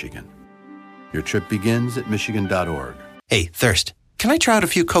pure Michigan. Your trip begins at Michigan.org. Hey, Thirst, can I try out a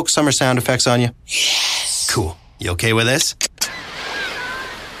few Coke summer sound effects on you? Yes. Cool. You okay with this?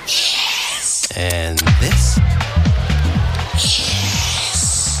 Yes. And this?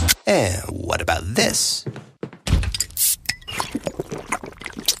 Yes. And what about this?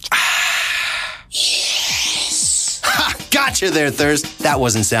 Yes. Ha! Gotcha there, Thirst. That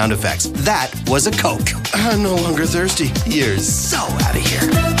wasn't sound effects. That was a Coke. I'm no longer thirsty. You're so out of here.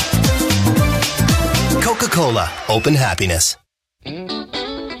 Coca-Cola. Open happiness.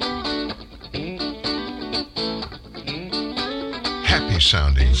 Happy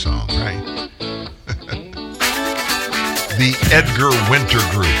sounding song, right? The Edgar Winter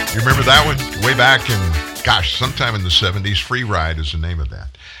Group. You remember that one? Way back in, sometime in the 70s. Free Ride is the name of that.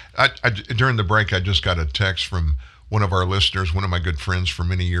 During the break, I just got a text from one of our listeners, one of my good friends for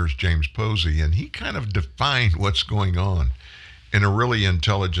many years, James Posey, and he kind of defined what's going on in a really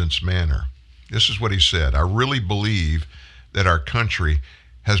intelligent manner. This is what he said: I really believe that our country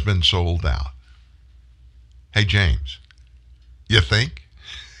has been sold out. Hey, James, you think?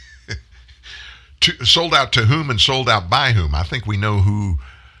 Sold out to whom and sold out by whom? I think we know who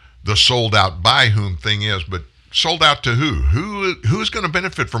the sold out by whom thing is, but sold out to who? Who's going to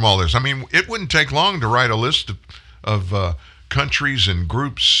benefit from all this? I mean, it wouldn't take long to write a list of countries and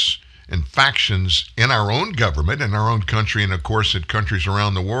groups and factions in our own government, in our own country, and of course in countries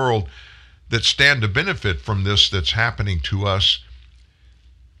around the world that stand to benefit from this that's happening to us.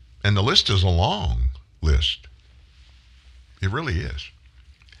 And the list is a long list. It really is.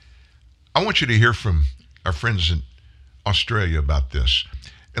 I want you to hear from our friends in Australia about this.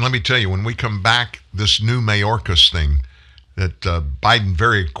 And let me tell you, when we come back, this new Mayorkas thing that Biden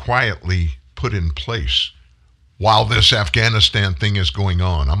very quietly put in place while this Afghanistan thing is going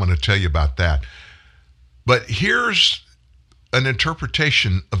on, I'm going to tell you about that. But here's an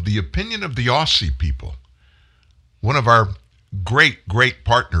interpretation of the opinion of the Aussie people, one of our great, great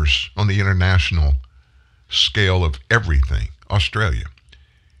partners on the international scale of everything, Australia.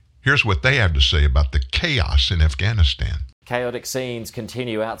 Here's what they have to say about the chaos in Afghanistan. Chaotic scenes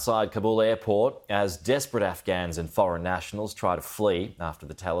continue outside Kabul airport as desperate Afghans and foreign nationals try to flee after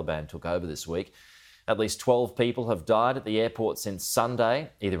the Taliban took over this week. At least 12 people have died at the airport since Sunday,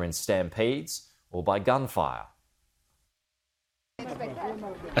 either in stampedes or by gunfire.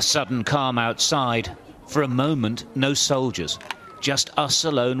 A sudden calm outside. For a moment, no soldiers. Just us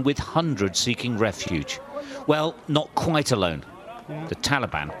alone with hundreds seeking refuge. Well, not quite alone. The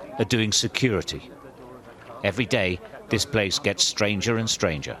Taliban are doing security. Every day, this place gets stranger and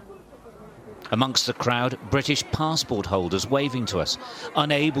stranger. Amongst the crowd, British passport holders waving to us,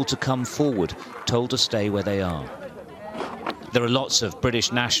 unable to come forward, told to stay where they are. There are lots of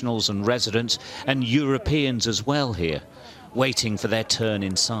British nationals and residents, and Europeans as well here, waiting for their turn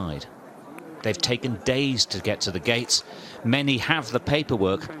inside. They've taken days to get to the gates. Many have the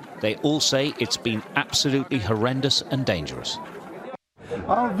paperwork. They all say it's been absolutely horrendous and dangerous.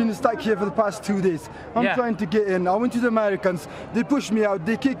 I've been stuck here for the past 2 days. I'm trying to get in. I went to the Americans. They pushed me out.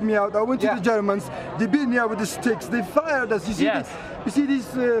 They kicked me out. I went to the Germans. They beat me out with the sticks. They fired us. You see these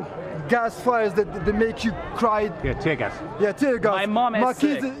gas fires that they make you cry? Yeah, tear gas. Yeah, tear gas. My mom is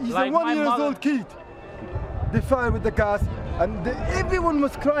sick. Kid, he's a 1 year old kid. They fired with the gas. And everyone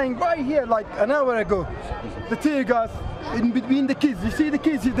was crying right here like an hour ago. The tear gas in between the kids. You see the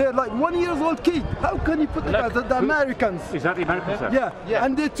kids, they're like 1 year old kid. How can you put the gas? The Americans. Is that the Americans? Sir? Yeah,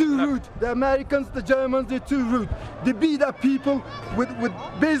 and they're too rude. The Americans, the Germans, they're too rude. They beat up people with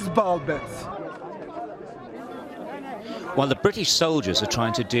baseball bats. While the British soldiers are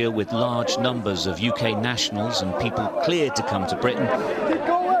trying to deal with large numbers of UK nationals and people cleared to come to Britain,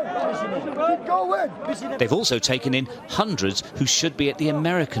 they've also taken in hundreds who should be at the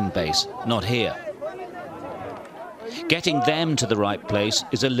American base, not here. Getting them to the right place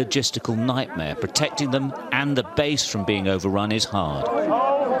is a logistical nightmare. Protecting them and the base from being overrun is hard.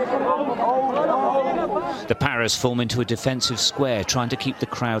 The paras form into a defensive square, trying to keep the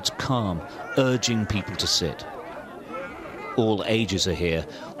crowds calm, urging people to sit. All ages are here,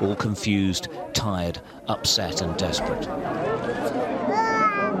 all confused, tired, upset and desperate.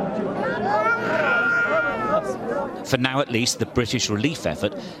 For now, at least, the British relief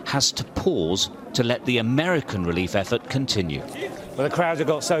effort has to pause to let the American relief effort continue. Well, the crowds have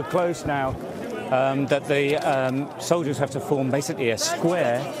got so close now that the soldiers have to form basically a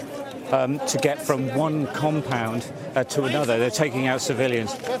square to get from one compound to another. They're taking out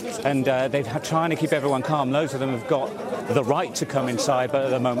civilians, and they're trying to keep everyone calm. Loads of them have got the right to come inside, but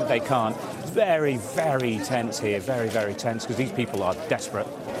at the moment they can't. Very, very tense here, very, very tense, because these people are desperate.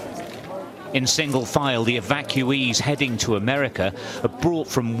 In single file, the evacuees heading to America are brought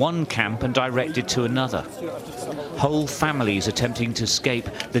from one camp and directed to another. Whole families attempting to escape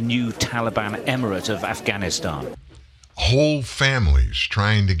the new Taliban emirate of Afghanistan. Whole families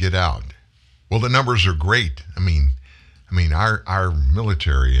trying to get out. Well, the numbers are great. I mean, our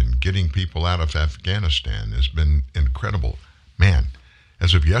military and getting people out of Afghanistan has been incredible. Man,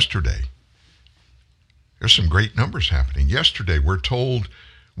 as of yesterday, there's some great numbers happening. Yesterday, we're told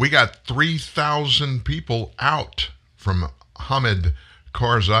we got 3,000 people out from Hamid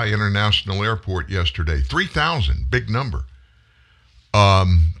Karzai International Airport yesterday. 3,000, big number.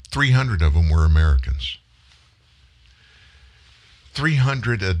 300 of them were Americans.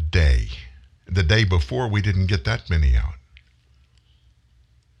 300 a day. The day before, we didn't get that many out.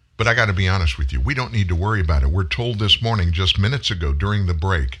 But I got to be honest with you, we don't need to worry about it. We're told this morning, just minutes ago during the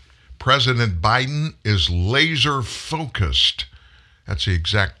break, President Biden is laser focused. That's the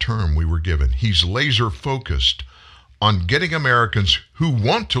exact term we were given. He's laser focused on getting Americans who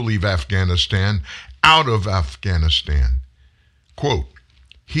want to leave Afghanistan out of Afghanistan. Quote,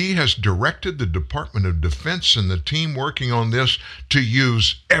 he has directed the Department of Defense and the team working on this to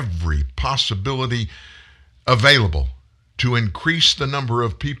use every possibility available to increase the number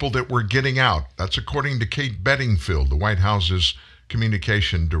of people that we're getting out. That's according to Kate Bedingfield, the White House's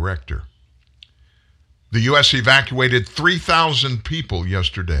communication director. The U.S. evacuated 3,000 people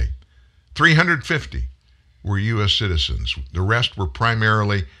yesterday. 350 were U.S. citizens. The rest were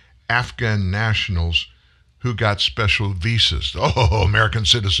primarily Afghan nationals who got special visas. Oh, American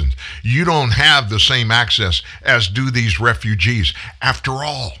citizens, you don't have the same access as do these refugees. After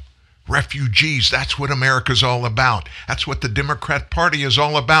all, refugees, that's what America's all about. That's what the Democrat Party is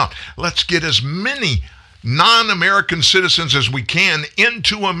all about. Let's get as many non-American citizens as we can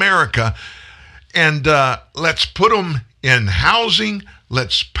into America, and let's put them in housing.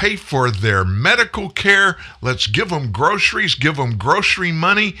 Let's pay for their medical care. Let's give them groceries, give them grocery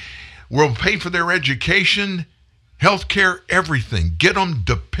money. We'll pay for their education, health care, everything. Get them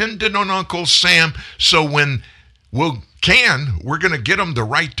dependent on Uncle Sam so when we're going to get them the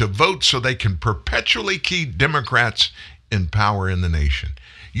right to vote so they can perpetually keep Democrats in power in the nation.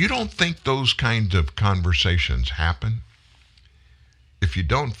 You don't think those kinds of conversations happen? If you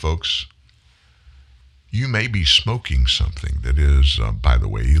don't, folks, you may be smoking something that is, by the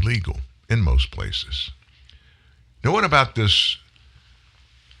way, illegal in most places. Now, what about this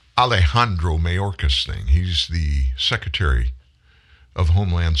Alejandro Mayorkas thing? He's the Secretary of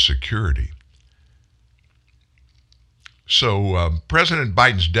Homeland Security. So President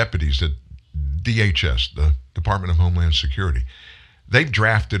Biden's deputies at DHS, the Department of Homeland Security, they've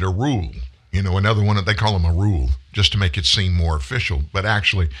drafted a rule, another one that they call them a rule, just to make it seem more official. But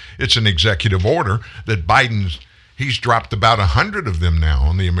actually, it's an executive order that he's dropped about 100 of them now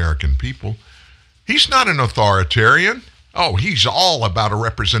on the American people. He's not an authoritarian. Oh, he's all about a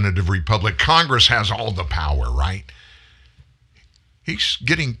representative republic. Congress has all the power, right? He's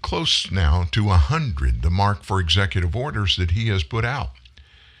getting close now to 100, the mark for executive orders that he has put out.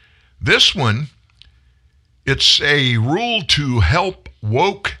 This one, it's a rule to help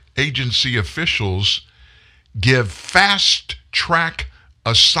woke agency officials give fast-track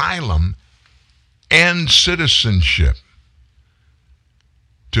asylum and citizenship.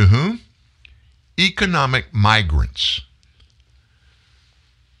 To whom? Economic migrants.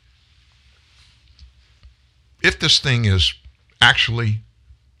 If this thing is actually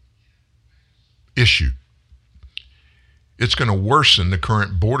issued, it's going to worsen the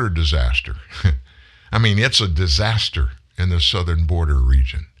current border disaster. I mean, it's a disaster in the southern border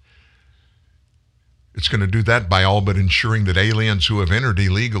region. It's going to do that by all but ensuring that aliens who have entered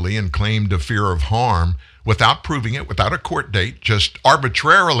illegally and claimed a fear of harm without proving it, without a court date, just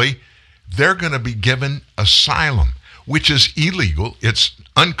arbitrarily, they're going to be given asylum, which is illegal. It's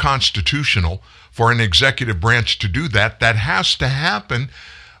unconstitutional for an executive branch to do that. That has to happen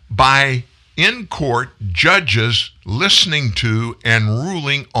by in-court judges listening to and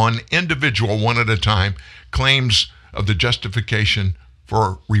ruling on individual, one at a time, claims of the justification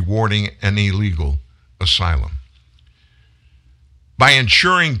for rewarding an illegal asylum. By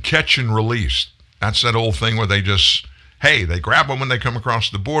ensuring catch and release, that's that old thing where they grab them when they come across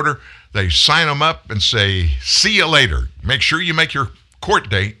the border, they sign them up and say, see you later. Make sure you make your court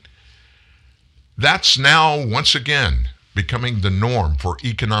date. That's now, once again, becoming the norm for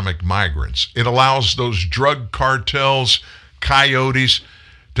economic migrants. It allows those drug cartels, coyotes,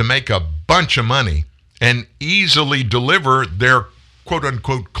 to make a bunch of money and easily deliver their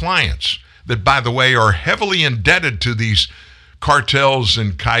quote-unquote clients that, by the way, are heavily indebted to these cartels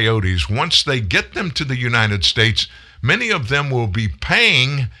and coyotes. Once they get them to the United States, many of them will be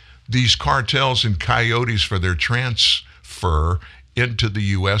paying these cartels and coyotes for their transfer into the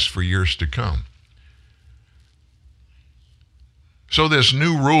U.S. for years to come. So this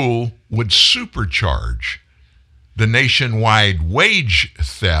new rule would supercharge the nationwide wage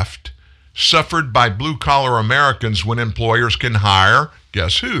theft suffered by blue-collar Americans when employers can hire,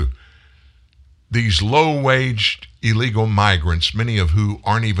 guess who? These low-waged illegal migrants, many of who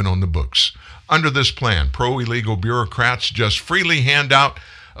aren't even on the books. Under this plan, pro-illegal bureaucrats just freely hand out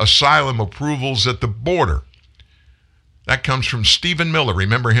asylum approvals at the border. That comes from Stephen Miller.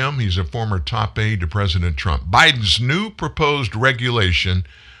 Remember him? He's a former top aide to President Trump. Biden's new proposed regulation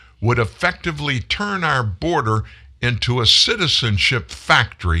would effectively turn our border into a citizenship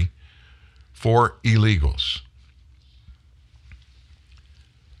factory for illegals.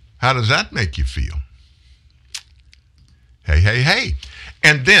 How does that make you feel? Hey.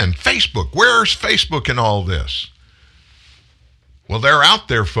 And then Facebook. Where's Facebook in all this? Well, they're out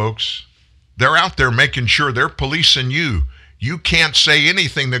there, folks. They're out there making sure they're policing you. You can't say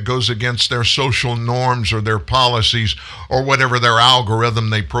anything that goes against their social norms or their policies or whatever their algorithm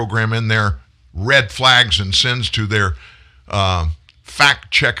they program in there, red flags and sends to their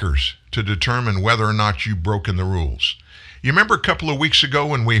fact checkers to determine whether or not you've broken the rules. You remember a couple of weeks ago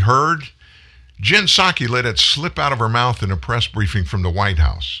when we heard Jen Psaki let it slip out of her mouth in a press briefing from the White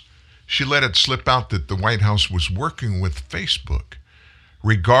House. She let it slip out that the White House was working with Facebook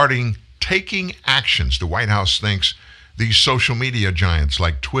regarding taking actions. The White House thinks these social media giants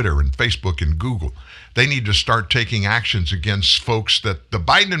like Twitter and Facebook and Google, they need to start taking actions against folks that the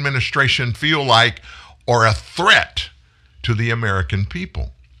Biden administration feel like are a threat to the American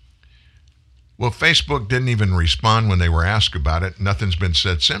people. Well, Facebook didn't even respond when they were asked about it. Nothing's been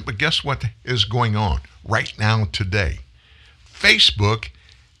said since. But guess what is going on right now today? Facebook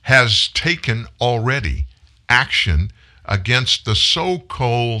has taken already action against the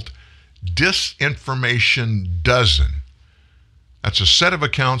so-called disinformation dozen. That's a set of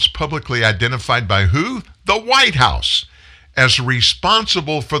accounts publicly identified by who? The White House as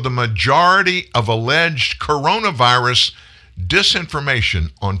responsible for the majority of alleged coronavirus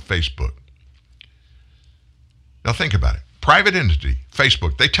disinformation on Facebook. Now think about it. Private entity,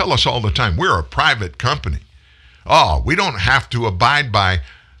 Facebook, they tell us all the time, we're a private company. Oh, we don't have to abide by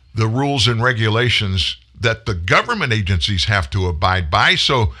the rules and regulations that the government agencies have to abide by,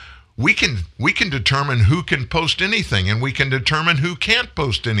 so we can determine who can post anything and we can determine who can't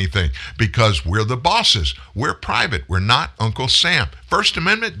post anything because we're the bosses. We're private. We're not Uncle Sam. First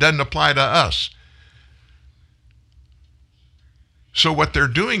Amendment doesn't apply to us. So what they're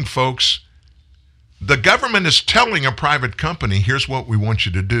doing, folks, the government is telling a private company, here's what we want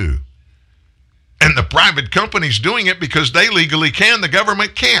you to do. And the private company's doing it because they legally can, the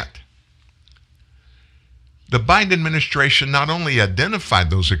government can't. The Biden administration not only identified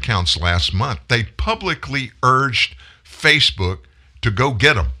those accounts last month, they publicly urged Facebook to go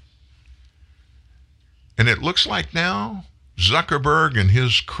get them. And it looks like now Zuckerberg and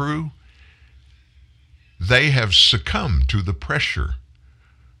his crew, they have succumbed to the pressure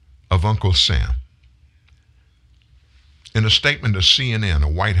of Uncle Sam. In a statement to CNN,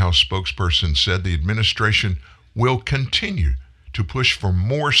 a White House spokesperson said the administration will continue to push for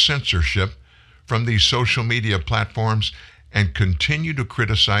more censorship from these social media platforms and continue to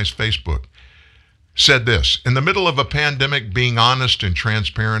criticize Facebook. Said this, in the middle of a pandemic, being honest and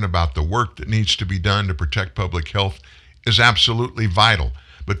transparent about the work that needs to be done to protect public health is absolutely vital.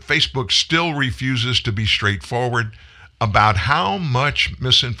 But Facebook still refuses to be straightforward about how much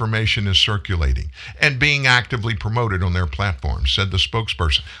misinformation is circulating and being actively promoted on their platform, said the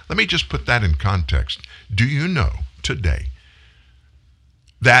spokesperson. Let me just put that in context. Do you know today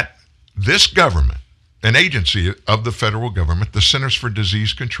that this government, an agency of the federal government, the Centers for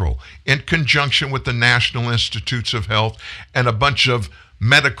Disease Control, in conjunction with the National Institutes of Health and a bunch of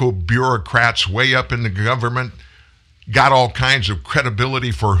medical bureaucrats way up in the government, got all kinds of credibility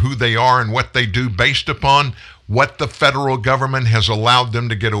for who they are and what they do based upon what the federal government has allowed them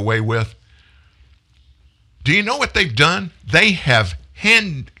to get away with? Do you know what they've done? They have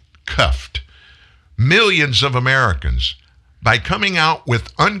handcuffed millions of Americans by coming out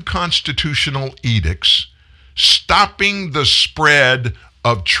with unconstitutional edicts, stopping the spread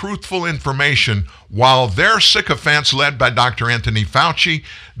of truthful information while their sycophants, led by Dr. Anthony Fauci,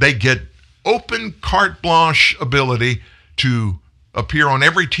 they get open carte blanche ability to appear on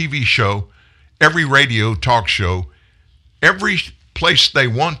every TV show, every radio talk show, every place they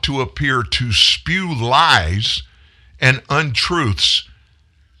want to appear to spew lies and untruths.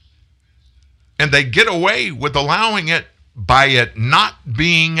 And they get away with allowing it by it not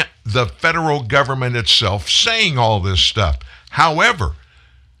being the federal government itself saying all this stuff. However,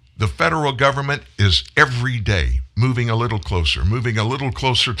 the federal government is every day moving a little closer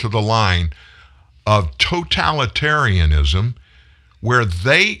to the line of totalitarianism, where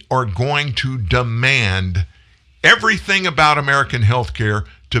they are going to demand everything about American health care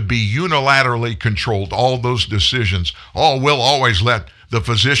to be unilaterally controlled. All those decisions, we'll always let the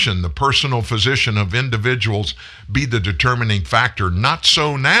physician, the personal physician of individuals, be the determining factor. Not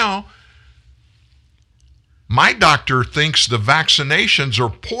so now. My doctor thinks the vaccinations are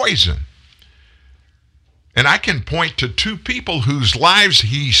poison. And I can point to two people whose lives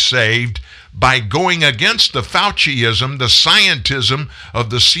he saved by going against the Fauciism, the scientism of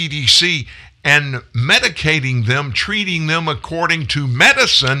the CDC, and medicating them, treating them according to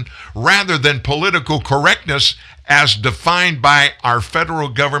medicine rather than political correctness as defined by our federal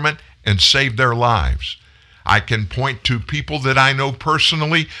government, and saved their lives. I can point to people that I know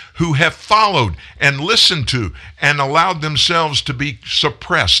personally who have followed and listened to and allowed themselves to be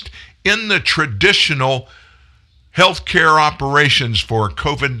suppressed in the traditional healthcare operations for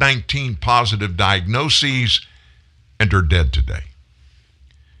COVID-19 positive diagnoses and are dead today.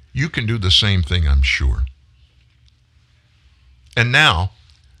 You can do the same thing, I'm sure. And now,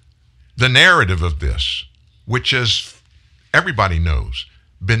 the narrative of this, which as everybody knows,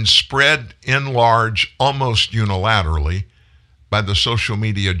 been spread in large, almost unilaterally by the social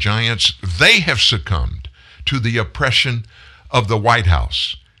media giants, they have succumbed to the oppression of the White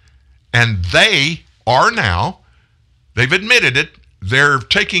House. And they are now, they've admitted it, they're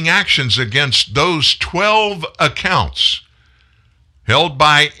taking actions against those 12 accounts held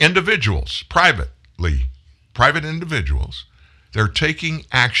by individuals, private individuals. They're taking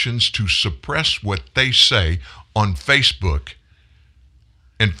actions to suppress what they say on Facebook.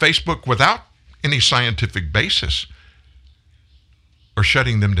 And Facebook, without any scientific basis, are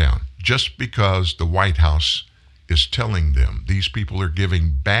shutting them down just because the White House is telling them these people are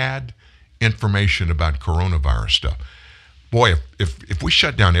giving bad information about coronavirus stuff. Boy, if we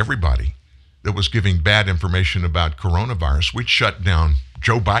shut down everybody that was giving bad information about coronavirus, we'd shut down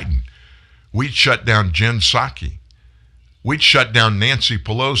Joe Biden. We'd shut down Jen Psaki. We'd shut down Nancy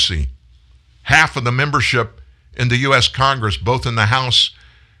Pelosi. Half of the membership in the U.S. Congress, both in the House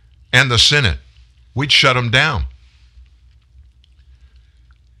and the Senate, we'd shut them down.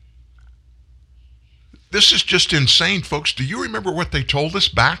 This is just insane, folks. Do you remember what they told us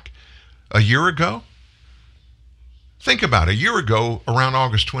back a year ago? Think about it. A year ago, around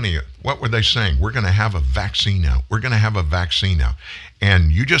August 20th, what were they saying? We're going to have a vaccine out. We're going to have a vaccine out.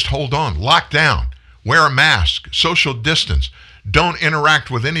 And you just hold on. Lock down. Wear a mask. Social distance. Don't interact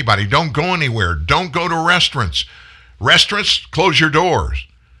with anybody. Don't go anywhere. Don't go to restaurants. Restaurants, close your doors.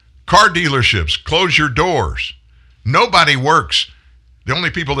 Car dealerships, close your doors. Nobody works. The only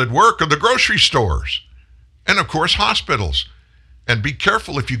people that work are the grocery stores. And, of course, hospitals. And be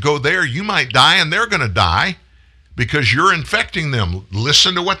careful. If you go there, you might die and they're going to die because you're infecting them.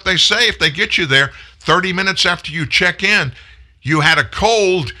 Listen to what they say. If they get you there, 30 minutes after you check in, you had a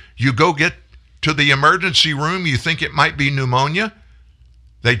cold, you go get to the emergency room, you think it might be pneumonia.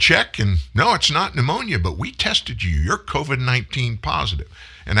 They check and, no, it's not pneumonia, but we tested you. You're COVID-19 positive.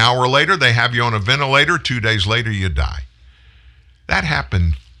 An hour later, they have you on a ventilator. 2 days later, you die. That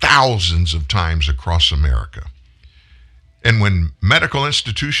happened thousands of times across America. And when medical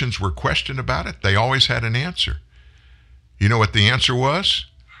institutions were questioned about it, they always had an answer. You know what the answer was?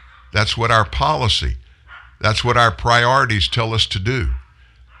 That's what our policy, that's what our priorities tell us to do.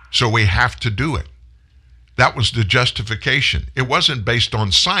 So we have to do it. That was the justification. It wasn't based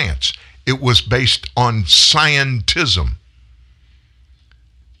on science. It was based on scientism.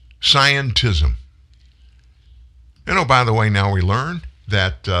 Scientism. And oh, by the way, now we learn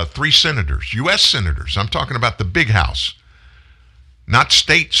that 3 senators, U.S. senators, I'm talking about the big house, not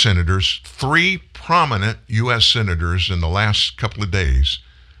state senators, 3 prominent U.S. senators in the last couple of days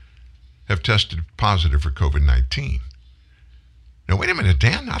have tested positive for COVID-19. Now, wait a minute,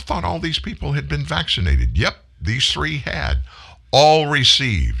 Dan, I thought all these people had been vaccinated. Yep, these 3 had. All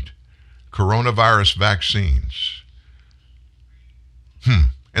received coronavirus vaccines.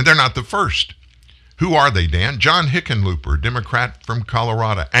 And they're not the first. Who are they, Dan? John Hickenlooper, Democrat from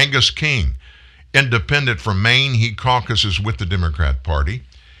Colorado. Angus King, independent from Maine. He caucuses with the Democrat Party.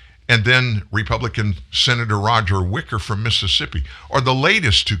 And then Republican Senator Roger Wicker from Mississippi are the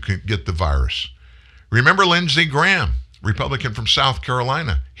latest to get the virus. Remember Lindsey Graham, Republican from South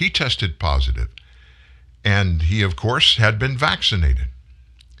Carolina. He tested positive. And he, of course, had been vaccinated.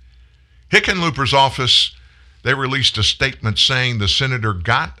 Hickenlooper's office, they released a statement saying the senator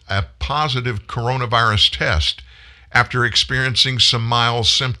got a positive coronavirus test after experiencing some mild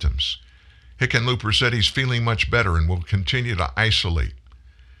symptoms. Hickenlooper said he's feeling much better and will continue to isolate.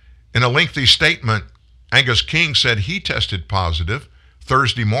 In a lengthy statement, Angus King said he tested positive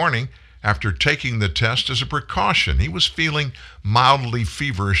Thursday morning after taking the test as a precaution. He was feeling mildly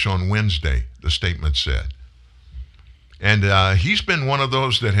feverish on Wednesday, the statement said. And he's been one of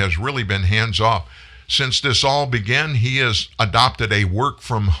those that has really been hands off. Since this all began, he has adopted a work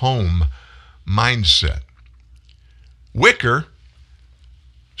from home mindset. Wicker,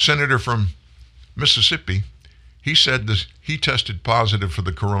 senator from Mississippi, he said that he tested positive for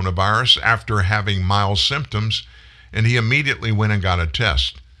the coronavirus after having mild symptoms, and he immediately went and got a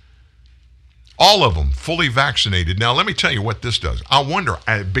test. All of them fully vaccinated. Now, let me tell you what this does. I wonder,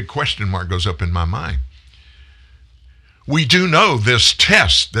 a big question mark goes up in my mind. We do know this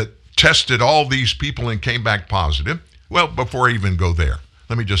test that tested all these people and came back positive. Well, before I even go there,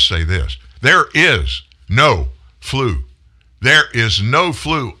 let me just say this. There is No flu. There is no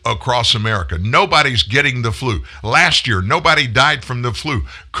flu across America. Nobody's getting the flu. Last year, nobody died from the flu.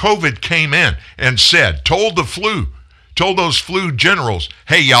 COVID came in and told those flu generals,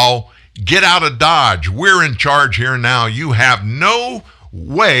 hey, y'all, get out of Dodge. We're in charge here now. You have no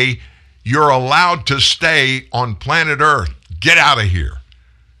way you're allowed to stay on planet Earth. Get out of here.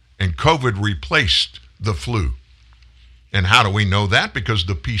 And COVID replaced the flu. And how do we know that? Because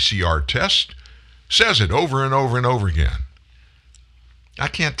the PCR test says it over and over and over again. I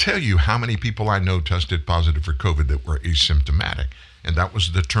can't tell you how many people I know tested positive for COVID that were asymptomatic. And that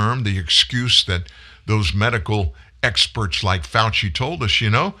was the excuse that those medical experts like Fauci told us,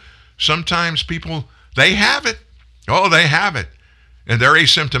 sometimes people, they have it. Oh, they have it. And they're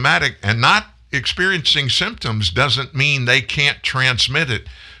asymptomatic, and not experiencing symptoms doesn't mean they can't transmit it.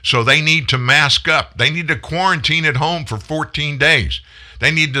 So they need to mask up. They need to quarantine at home for 14 days. They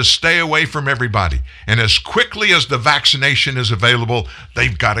need to stay away from everybody. And as quickly as the vaccination is available,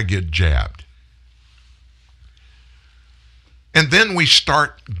 they've got to get jabbed. And then we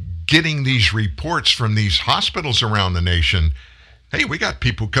start getting these reports from these hospitals around the nation. Hey, we got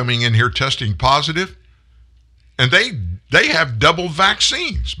people coming in here testing positive, and they have double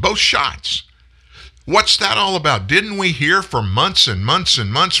vaccines, both shots. What's that all about? Didn't we hear for months and months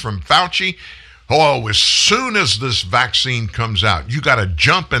and months from Fauci? Oh, as soon as this vaccine comes out, you got to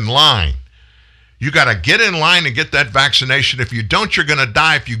jump in line. You got to get in line and get that vaccination. If you don't, you're going to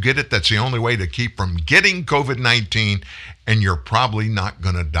die. If you get it, that's the only way to keep from getting COVID-19, and you're probably not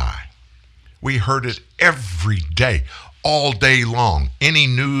going to die. We heard it every day, all day long. Any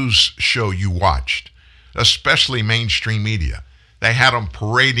news show you watched, especially mainstream media, they had them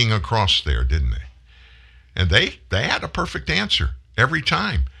parading across there, didn't they? And they had a perfect answer every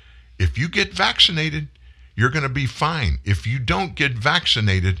time. If you get vaccinated, you're going to be fine. If you don't get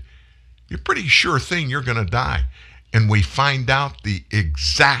vaccinated, you're pretty sure thing you're going to die. And we find out the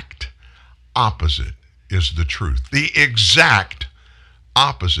exact opposite is the truth. The exact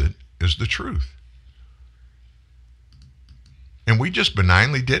opposite is the truth. And we just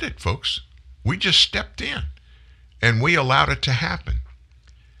benignly did it, folks. We just stepped in and we allowed it to happen.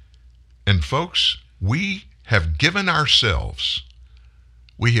 And folks, we have given ourselves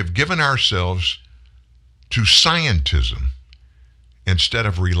to scientism instead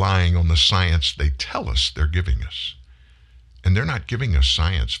of relying on the science they tell us they're giving us. And they're not giving us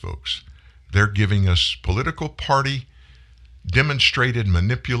science, folks. They're giving us political party demonstrated,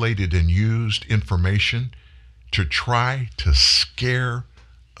 manipulated, and used information to try to scare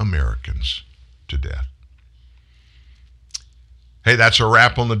Americans to death. Hey, that's a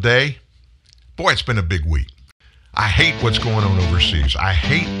wrap on the day. Boy, it's been a big week. I hate what's going on overseas. I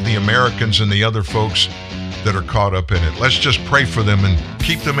hate the Americans and the other folks that are caught up in it. Let's just pray for them and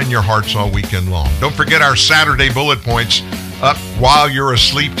keep them in your hearts all weekend long. Don't forget our Saturday bullet points up while you're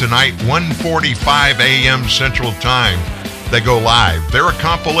asleep tonight, 1:45 a.m. Central Time. They go live. They're a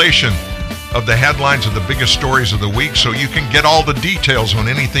compilation of the headlines of the biggest stories of the week, so you can get all the details on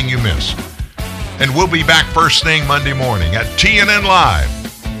anything you missed. And we'll be back first thing Monday morning at TNN Live.